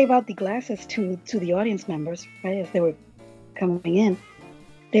we gave out the glasses to the audience members, right, as they were coming in.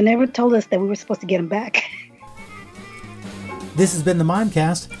 They never told us that we were supposed to get them back. This has been the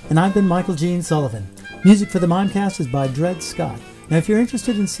Mimecast, and I've been Michael Gene Sullivan. Music for the Mimecast is by Dred Scott. Now, if you're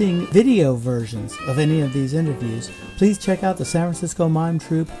interested in seeing video versions of any of these interviews, please check out the San Francisco Mime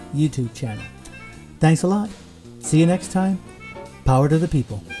Troupe YouTube channel. Thanks a lot. See you next time. Power to the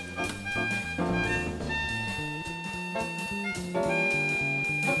people.